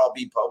property; it should all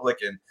be public.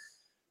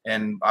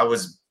 And I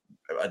was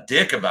a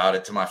dick about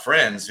it to my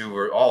friends who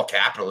were all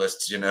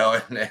capitalists,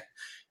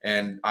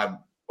 and I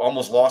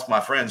almost lost my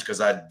friends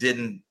because I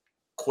didn't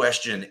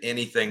question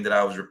anything that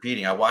I was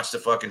repeating. I watched the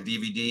fucking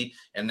DVD,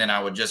 and then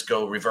I would just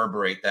go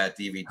reverberate that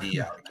DVD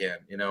out again,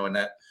 and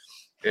that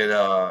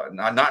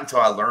not until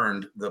I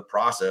learned the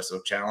process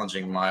of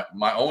challenging my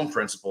own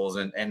principles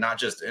and not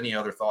just any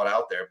other thought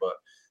out there, but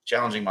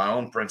challenging my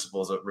own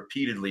principles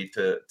repeatedly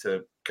to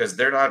because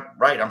they're not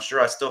right. I'm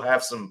sure I still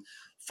have some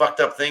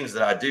fucked up things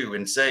that I do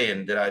and say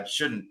and that I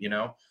shouldn't,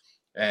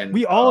 and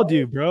we all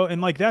do, bro.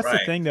 And like, that's the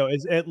thing though,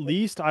 is at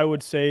least I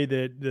would say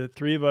that the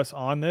three of us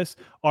on this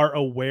are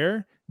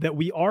aware that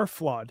we are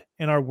flawed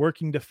and are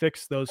working to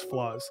fix those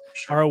flaws,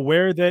 are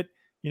aware that,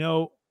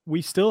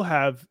 we still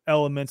have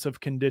elements of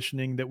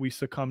conditioning that we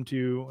succumb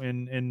to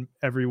in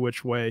every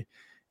which way.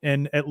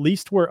 And at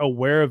least we're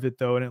aware of it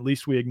though. And at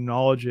least we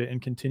acknowledge it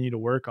and continue to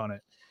work on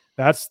it.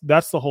 That's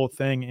the whole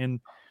thing. And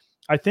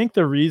I think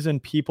the reason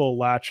people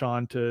latch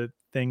on to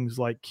things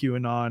like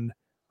QAnon,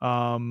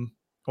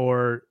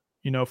 or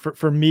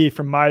for me,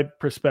 from my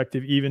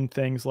perspective, even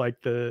things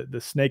like the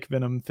snake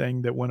venom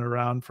thing that went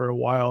around for a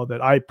while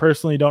that I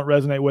personally don't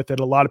resonate with, that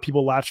a lot of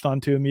people latched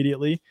onto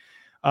immediately,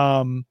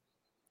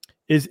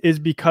 is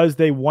because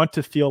they want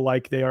to feel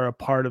like they are a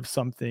part of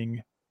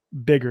something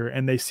bigger,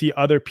 and they see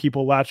other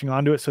people latching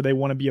onto it. So they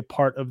want to be a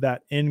part of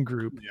that in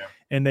group,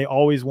 and they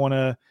always want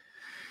to,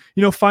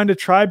 find a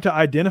tribe to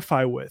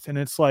identify with. And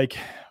it's like,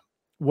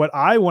 what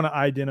I want to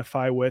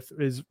identify with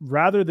is,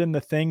 rather than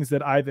the things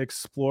that I've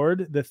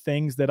explored, the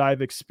things that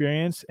I've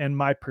experienced and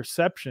my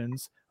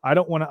perceptions, I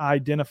don't want to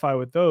identify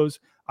with those.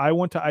 I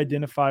want to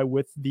identify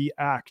with the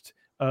act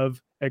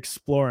of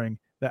exploring,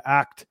 the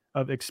act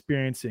of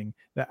experiencing,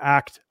 the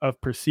act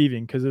of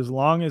perceiving. Because as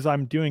long as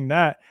I'm doing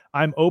that,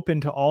 I'm open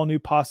to all new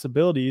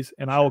possibilities,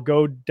 and I will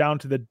go down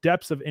to the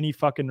depths of any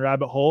fucking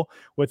rabbit hole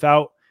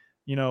without,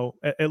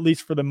 at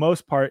least for the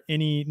most part,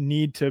 any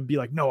need to be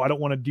like, no, I don't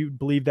want to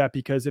believe that,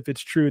 because if it's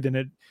true, then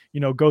it,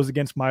 goes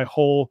against my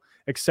whole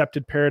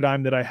accepted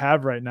paradigm that I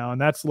have right now. And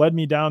that's led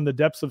me down the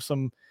depths of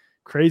some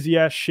crazy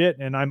ass shit.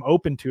 And I'm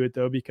open to it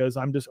though, because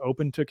I'm just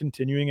open to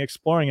continuing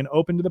exploring and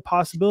open to the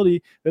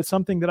possibility that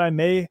something that I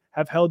may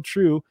have held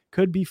true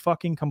could be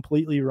fucking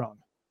completely wrong.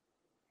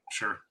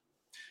 Sure.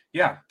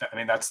 Yeah. I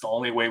mean, that's the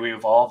only way we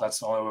evolve. That's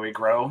the only way we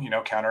grow.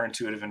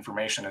 Counterintuitive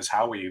information is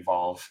how we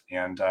evolve.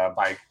 And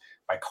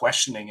by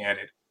questioning it,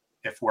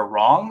 if we're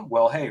wrong,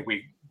 well, hey,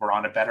 we're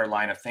on a better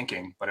line of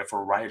thinking. But if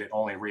we're right, it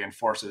only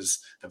reinforces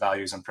the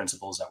values and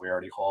principles that we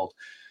already hold.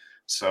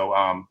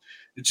 So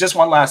just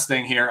one last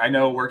thing here. I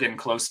know we're getting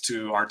close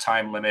to our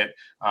time limit.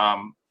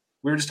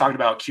 We were just talking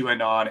about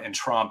QAnon and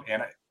Trump.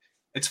 And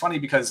it's funny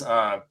because,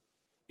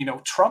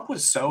 Trump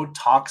was so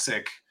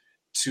toxic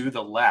to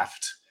the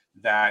left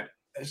that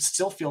I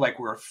still feel like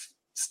we're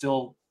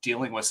still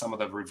dealing with some of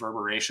the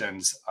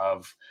reverberations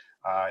of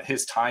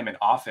his time in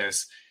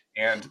office.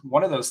 And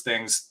one of those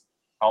things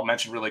I'll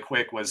mention really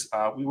quick was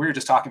we were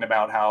just talking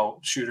about how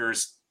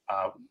shooters,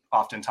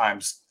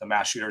 oftentimes the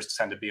mass shooters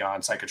tend to be on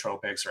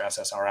psychotropics or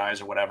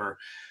SSRIs or whatever.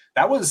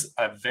 That was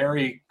a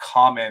very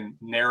common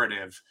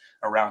narrative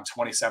around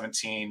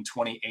 2017,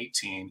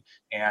 2018.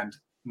 And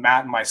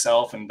Matt and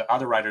myself and the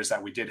other writers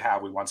that we did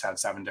have, we once had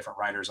 7 different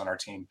writers on our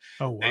team.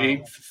 Oh, wow.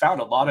 They found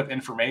a lot of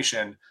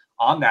information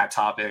on that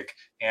topic.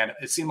 And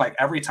it seemed like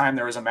every time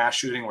there was a mass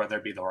shooting, whether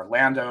it be the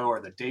Orlando or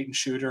the Dayton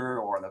shooter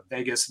or the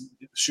Vegas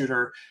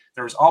shooter,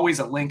 there was always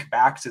a link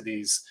back to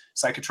these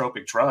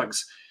psychotropic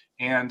drugs.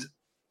 And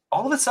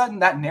all of a sudden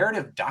that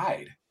narrative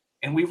died.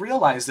 And we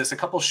realized this a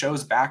couple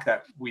shows back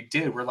that we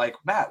did. We're like,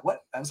 Matt, what?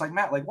 I was like,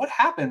 Matt, what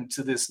happened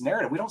to this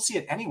narrative? We don't see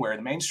it anywhere.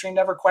 The mainstream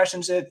never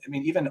questions it. I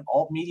mean, even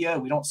alt media,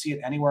 we don't see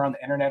it anywhere on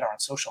the internet or on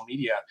social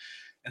media.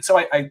 And so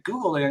I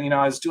Googled it, and,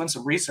 I was doing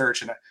some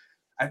research, and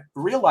I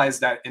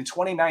realized that in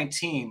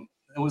 2019,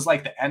 it was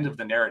like the end of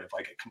the narrative.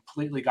 Like, it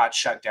completely got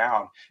shut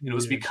down. And it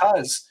was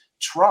because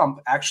Trump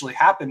actually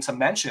happened to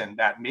mention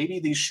that maybe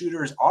these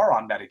shooters are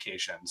on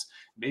medications.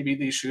 Maybe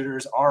these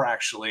shooters are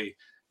actually,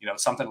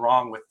 something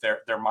wrong with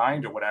their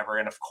mind or whatever.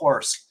 And of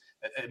course,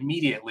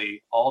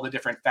 immediately all the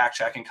different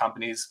fact-checking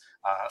companies,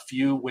 a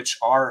few which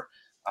are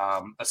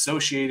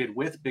associated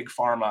with Big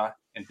Pharma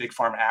and Big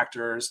Pharma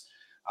actors,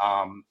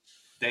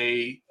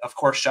 they, of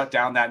course, shut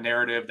down that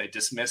narrative. They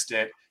dismissed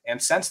it. And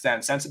since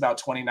then, since about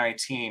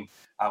 2019,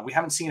 we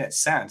haven't seen it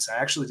since. I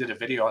actually did a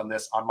video on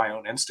this on my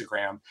own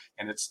Instagram,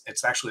 and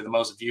it's actually the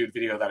most viewed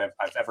video that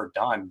I've ever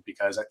done,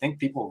 because I think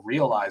people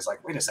realize,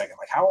 like, wait a second,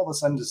 like, how all of a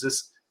sudden does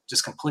this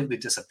just completely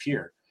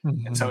disappear?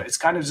 Mm-hmm. And so it's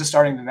kind of just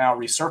starting to now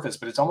resurface,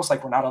 but it's almost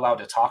like we're not allowed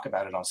to talk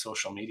about it on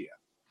social media.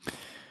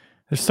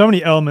 There's so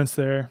many elements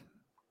there.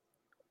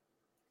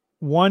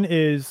 One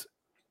is,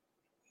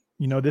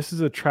 this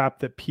is a trap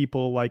that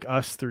people like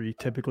us three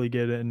typically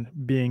get in,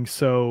 being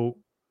so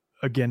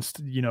against,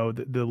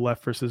 the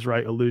left versus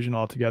right illusion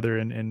altogether,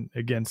 and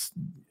against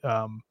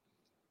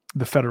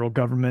the federal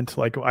government.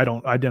 Like, I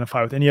don't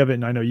identify with any of it,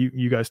 and I know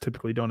you guys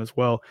typically don't as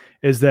well,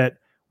 is that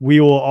we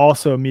will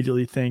also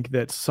immediately think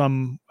that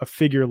a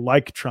figure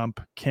like Trump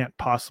can't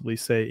possibly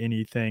say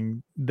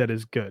anything that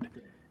is good,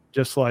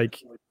 just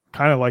like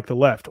kind of like the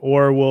left.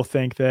 Or we'll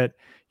think that,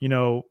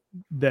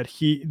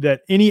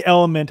 that any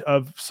element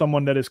of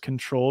someone that is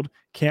controlled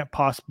can't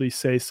possibly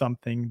say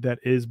something that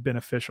is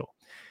beneficial.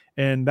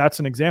 And that's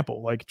an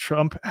example. Like,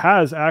 Trump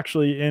has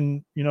actually,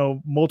 in,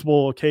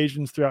 multiple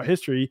occasions throughout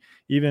history,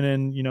 even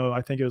in, I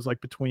think it was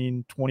like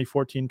between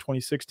 2014,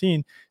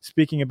 2016,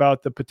 speaking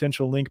about the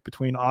potential link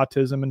between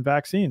autism and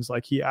vaccines.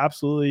 Like, he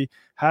absolutely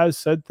has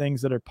said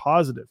things that are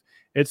positive.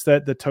 It's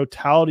that the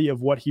totality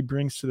of what he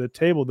brings to the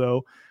table,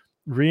 though,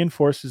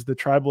 reinforces the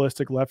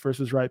tribalistic left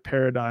versus right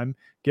paradigm,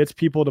 gets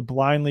people to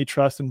blindly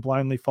trust and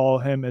blindly follow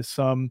him as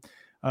some,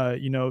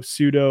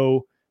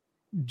 pseudo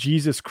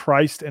Jesus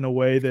Christ, in a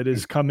way that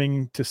is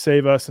coming to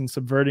save us and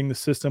subverting the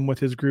system with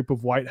his group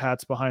of white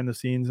hats behind the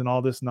scenes and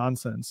all this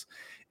nonsense.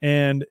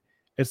 And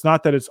it's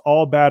not that it's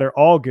all bad or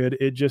all good.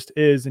 It just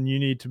is. And you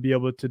need to be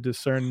able to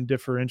discern and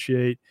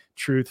differentiate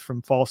truth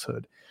from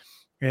falsehood.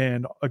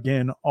 And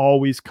again,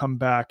 always come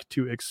back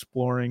to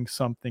exploring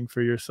something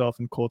for yourself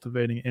and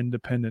cultivating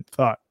independent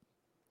thought.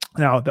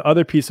 Now, the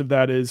other piece of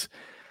that is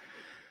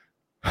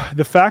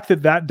the fact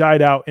that that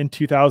died out in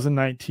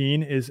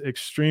 2019 is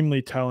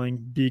extremely telling,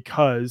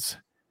 because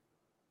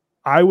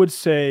I would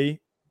say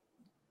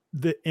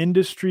the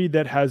industry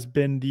that has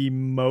been the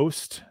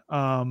most,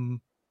 how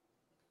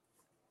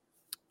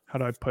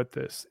do I put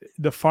this?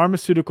 The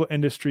pharmaceutical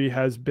industry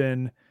has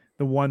been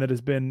the one that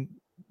has been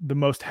the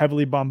most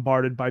heavily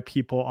bombarded by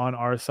people on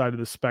our side of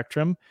the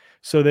spectrum.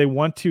 So they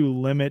want to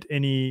limit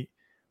any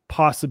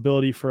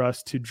possibility for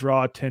us to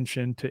draw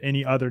attention to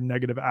any other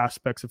negative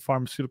aspects of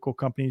pharmaceutical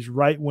companies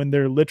right when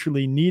they're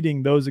literally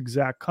needing those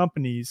exact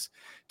companies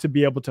to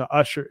be able to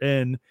usher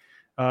in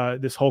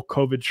this whole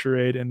COVID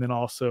charade, and then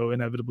also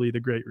inevitably the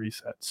Great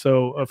Reset.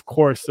 So of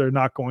course they're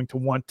not going to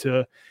want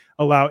to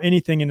allow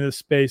anything into the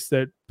space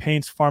that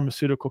paints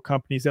pharmaceutical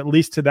companies, at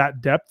least to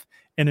that depth,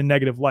 in a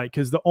negative light.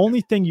 Because the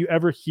only thing you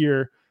ever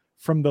hear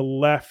from the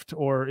left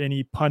or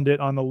any pundit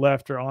on the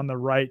left or on the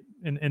right,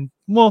 and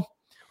well,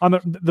 on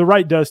the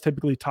right does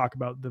typically talk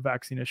about the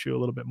vaccine issue a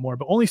little bit more,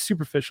 but only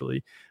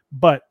superficially.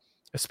 But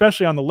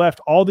especially on the left,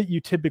 all that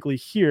you typically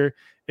hear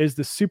is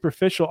the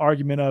superficial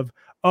argument of,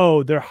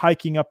 oh, they're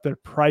hiking up their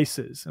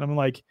prices. And I'm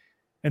like,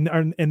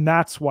 and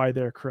that's why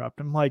they're corrupt.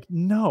 I'm like,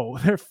 no,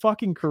 they're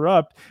fucking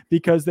corrupt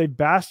because they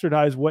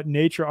bastardized what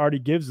nature already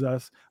gives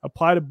us,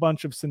 applied a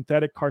bunch of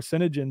synthetic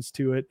carcinogens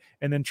to it,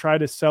 and then try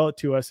to sell it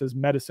to us as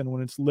medicine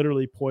when it's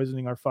literally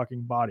poisoning our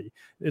fucking body.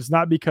 It's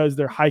not because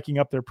they're hiking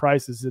up their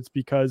prices. It's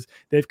because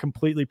they've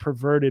completely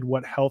perverted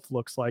what health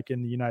looks like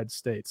in the United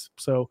States.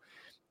 So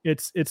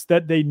it's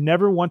that they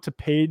never want to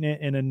paint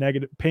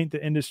the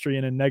industry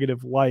in a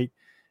negative light.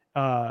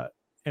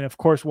 And of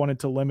course wanted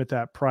to limit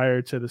that prior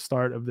to the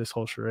start of this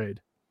whole charade.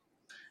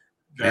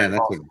 Man,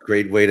 that's a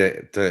great way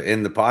to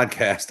end the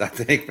podcast, I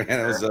think, man.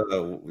 It was,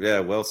 yeah,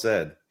 well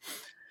said.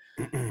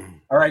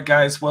 All right,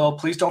 guys. Well,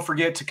 please don't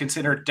forget to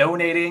consider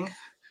donating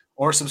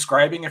or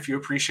subscribing if you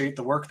appreciate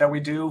the work that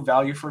we do,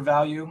 value for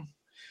value.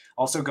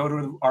 Also, go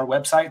to our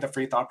website,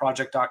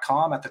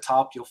 thefreethoughtproject.com. At the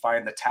top, you'll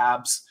find the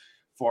tabs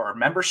for our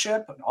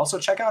membership. And also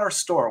check out our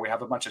store. We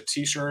have a bunch of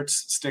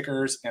t-shirts,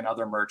 stickers, and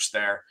other merch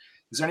there.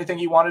 Is there anything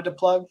you wanted to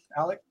plug,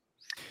 Alec?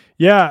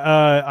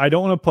 Yeah, I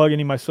don't want to plug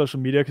any of my social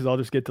media because I'll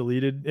just get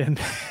deleted. And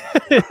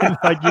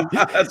like you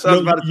guys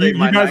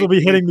will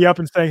be hitting me up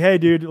and saying, "Hey,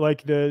 dude,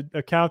 like the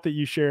account that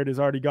you shared is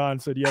already gone.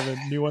 So do you have a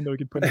new one that we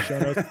can put in the show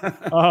notes?"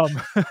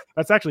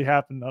 That's actually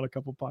happened on a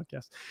couple of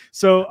podcasts.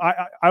 So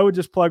I would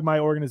just plug my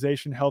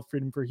organization,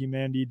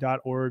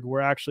 healthfreedomforhumanity.org.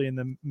 We're actually in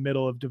the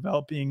middle of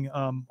developing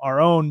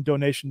our own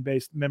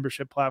donation-based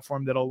membership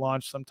platform that'll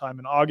launch sometime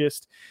in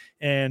August.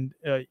 And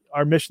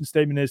our mission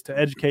statement is to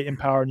educate,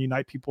 empower, and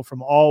unite people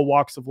from all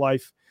walks of life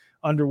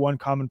under one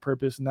common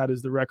purpose, and that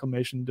is the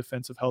reclamation and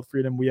defense of health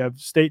freedom. We have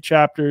state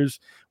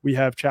chapters, we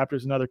have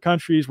chapters in other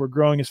countries. We're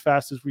growing as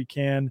fast as we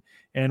can,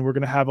 and we're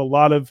going to have a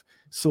lot of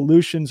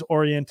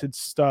solutions-oriented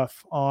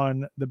stuff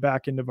on the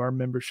back end of our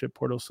membership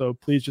portal. So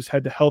please just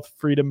head to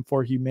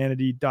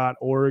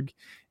healthfreedomforhumanity.org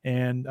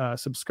and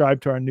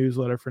subscribe to our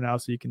newsletter for now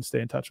so you can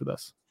stay in touch with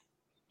us.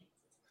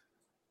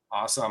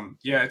 Awesome.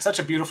 Yeah, it's such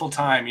a beautiful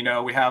time. You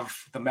know, we have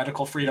the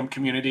medical freedom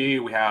community,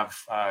 we have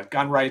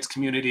gun rights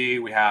community,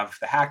 we have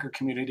the hacker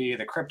community,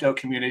 the crypto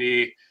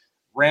community,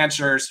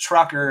 ranchers,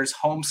 truckers,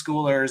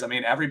 homeschoolers. I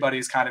mean,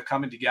 everybody's kind of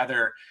coming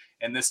together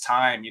in this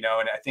time, you know,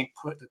 and I think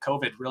the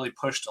COVID really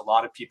pushed a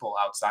lot of people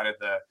outside of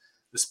the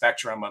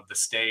spectrum of the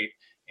state,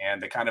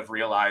 and they kind of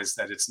realized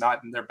that it's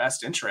not in their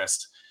best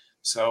interest.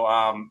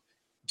 So,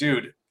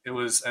 dude, it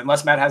was,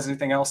 unless Matt has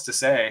anything else to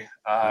say,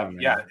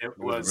 it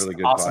was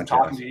really awesome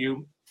talking to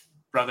you.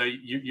 Brother,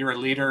 you're a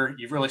leader.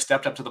 You've really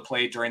stepped up to the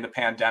plate during the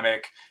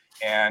pandemic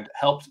and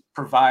helped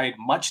provide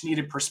much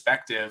needed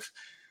perspective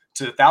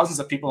to thousands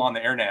of people on the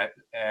internet.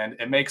 And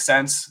it makes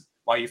sense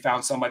why you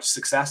found so much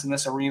success in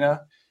this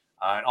arena.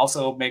 It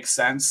also makes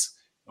sense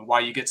why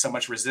you get so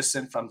much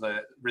resistance from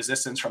the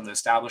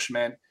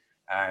establishment.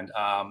 And,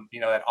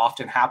 that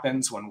often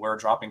happens when we're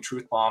dropping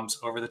truth bombs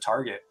over the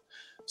target.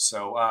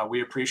 So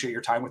we appreciate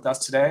your time with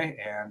us today.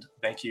 And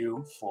thank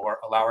you for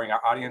allowing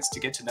our audience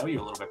to get to know you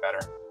a little bit better.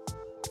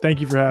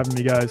 Thank you for having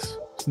me, guys.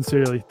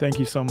 Sincerely, thank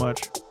you so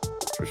much.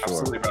 For sure.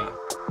 Absolutely, brother.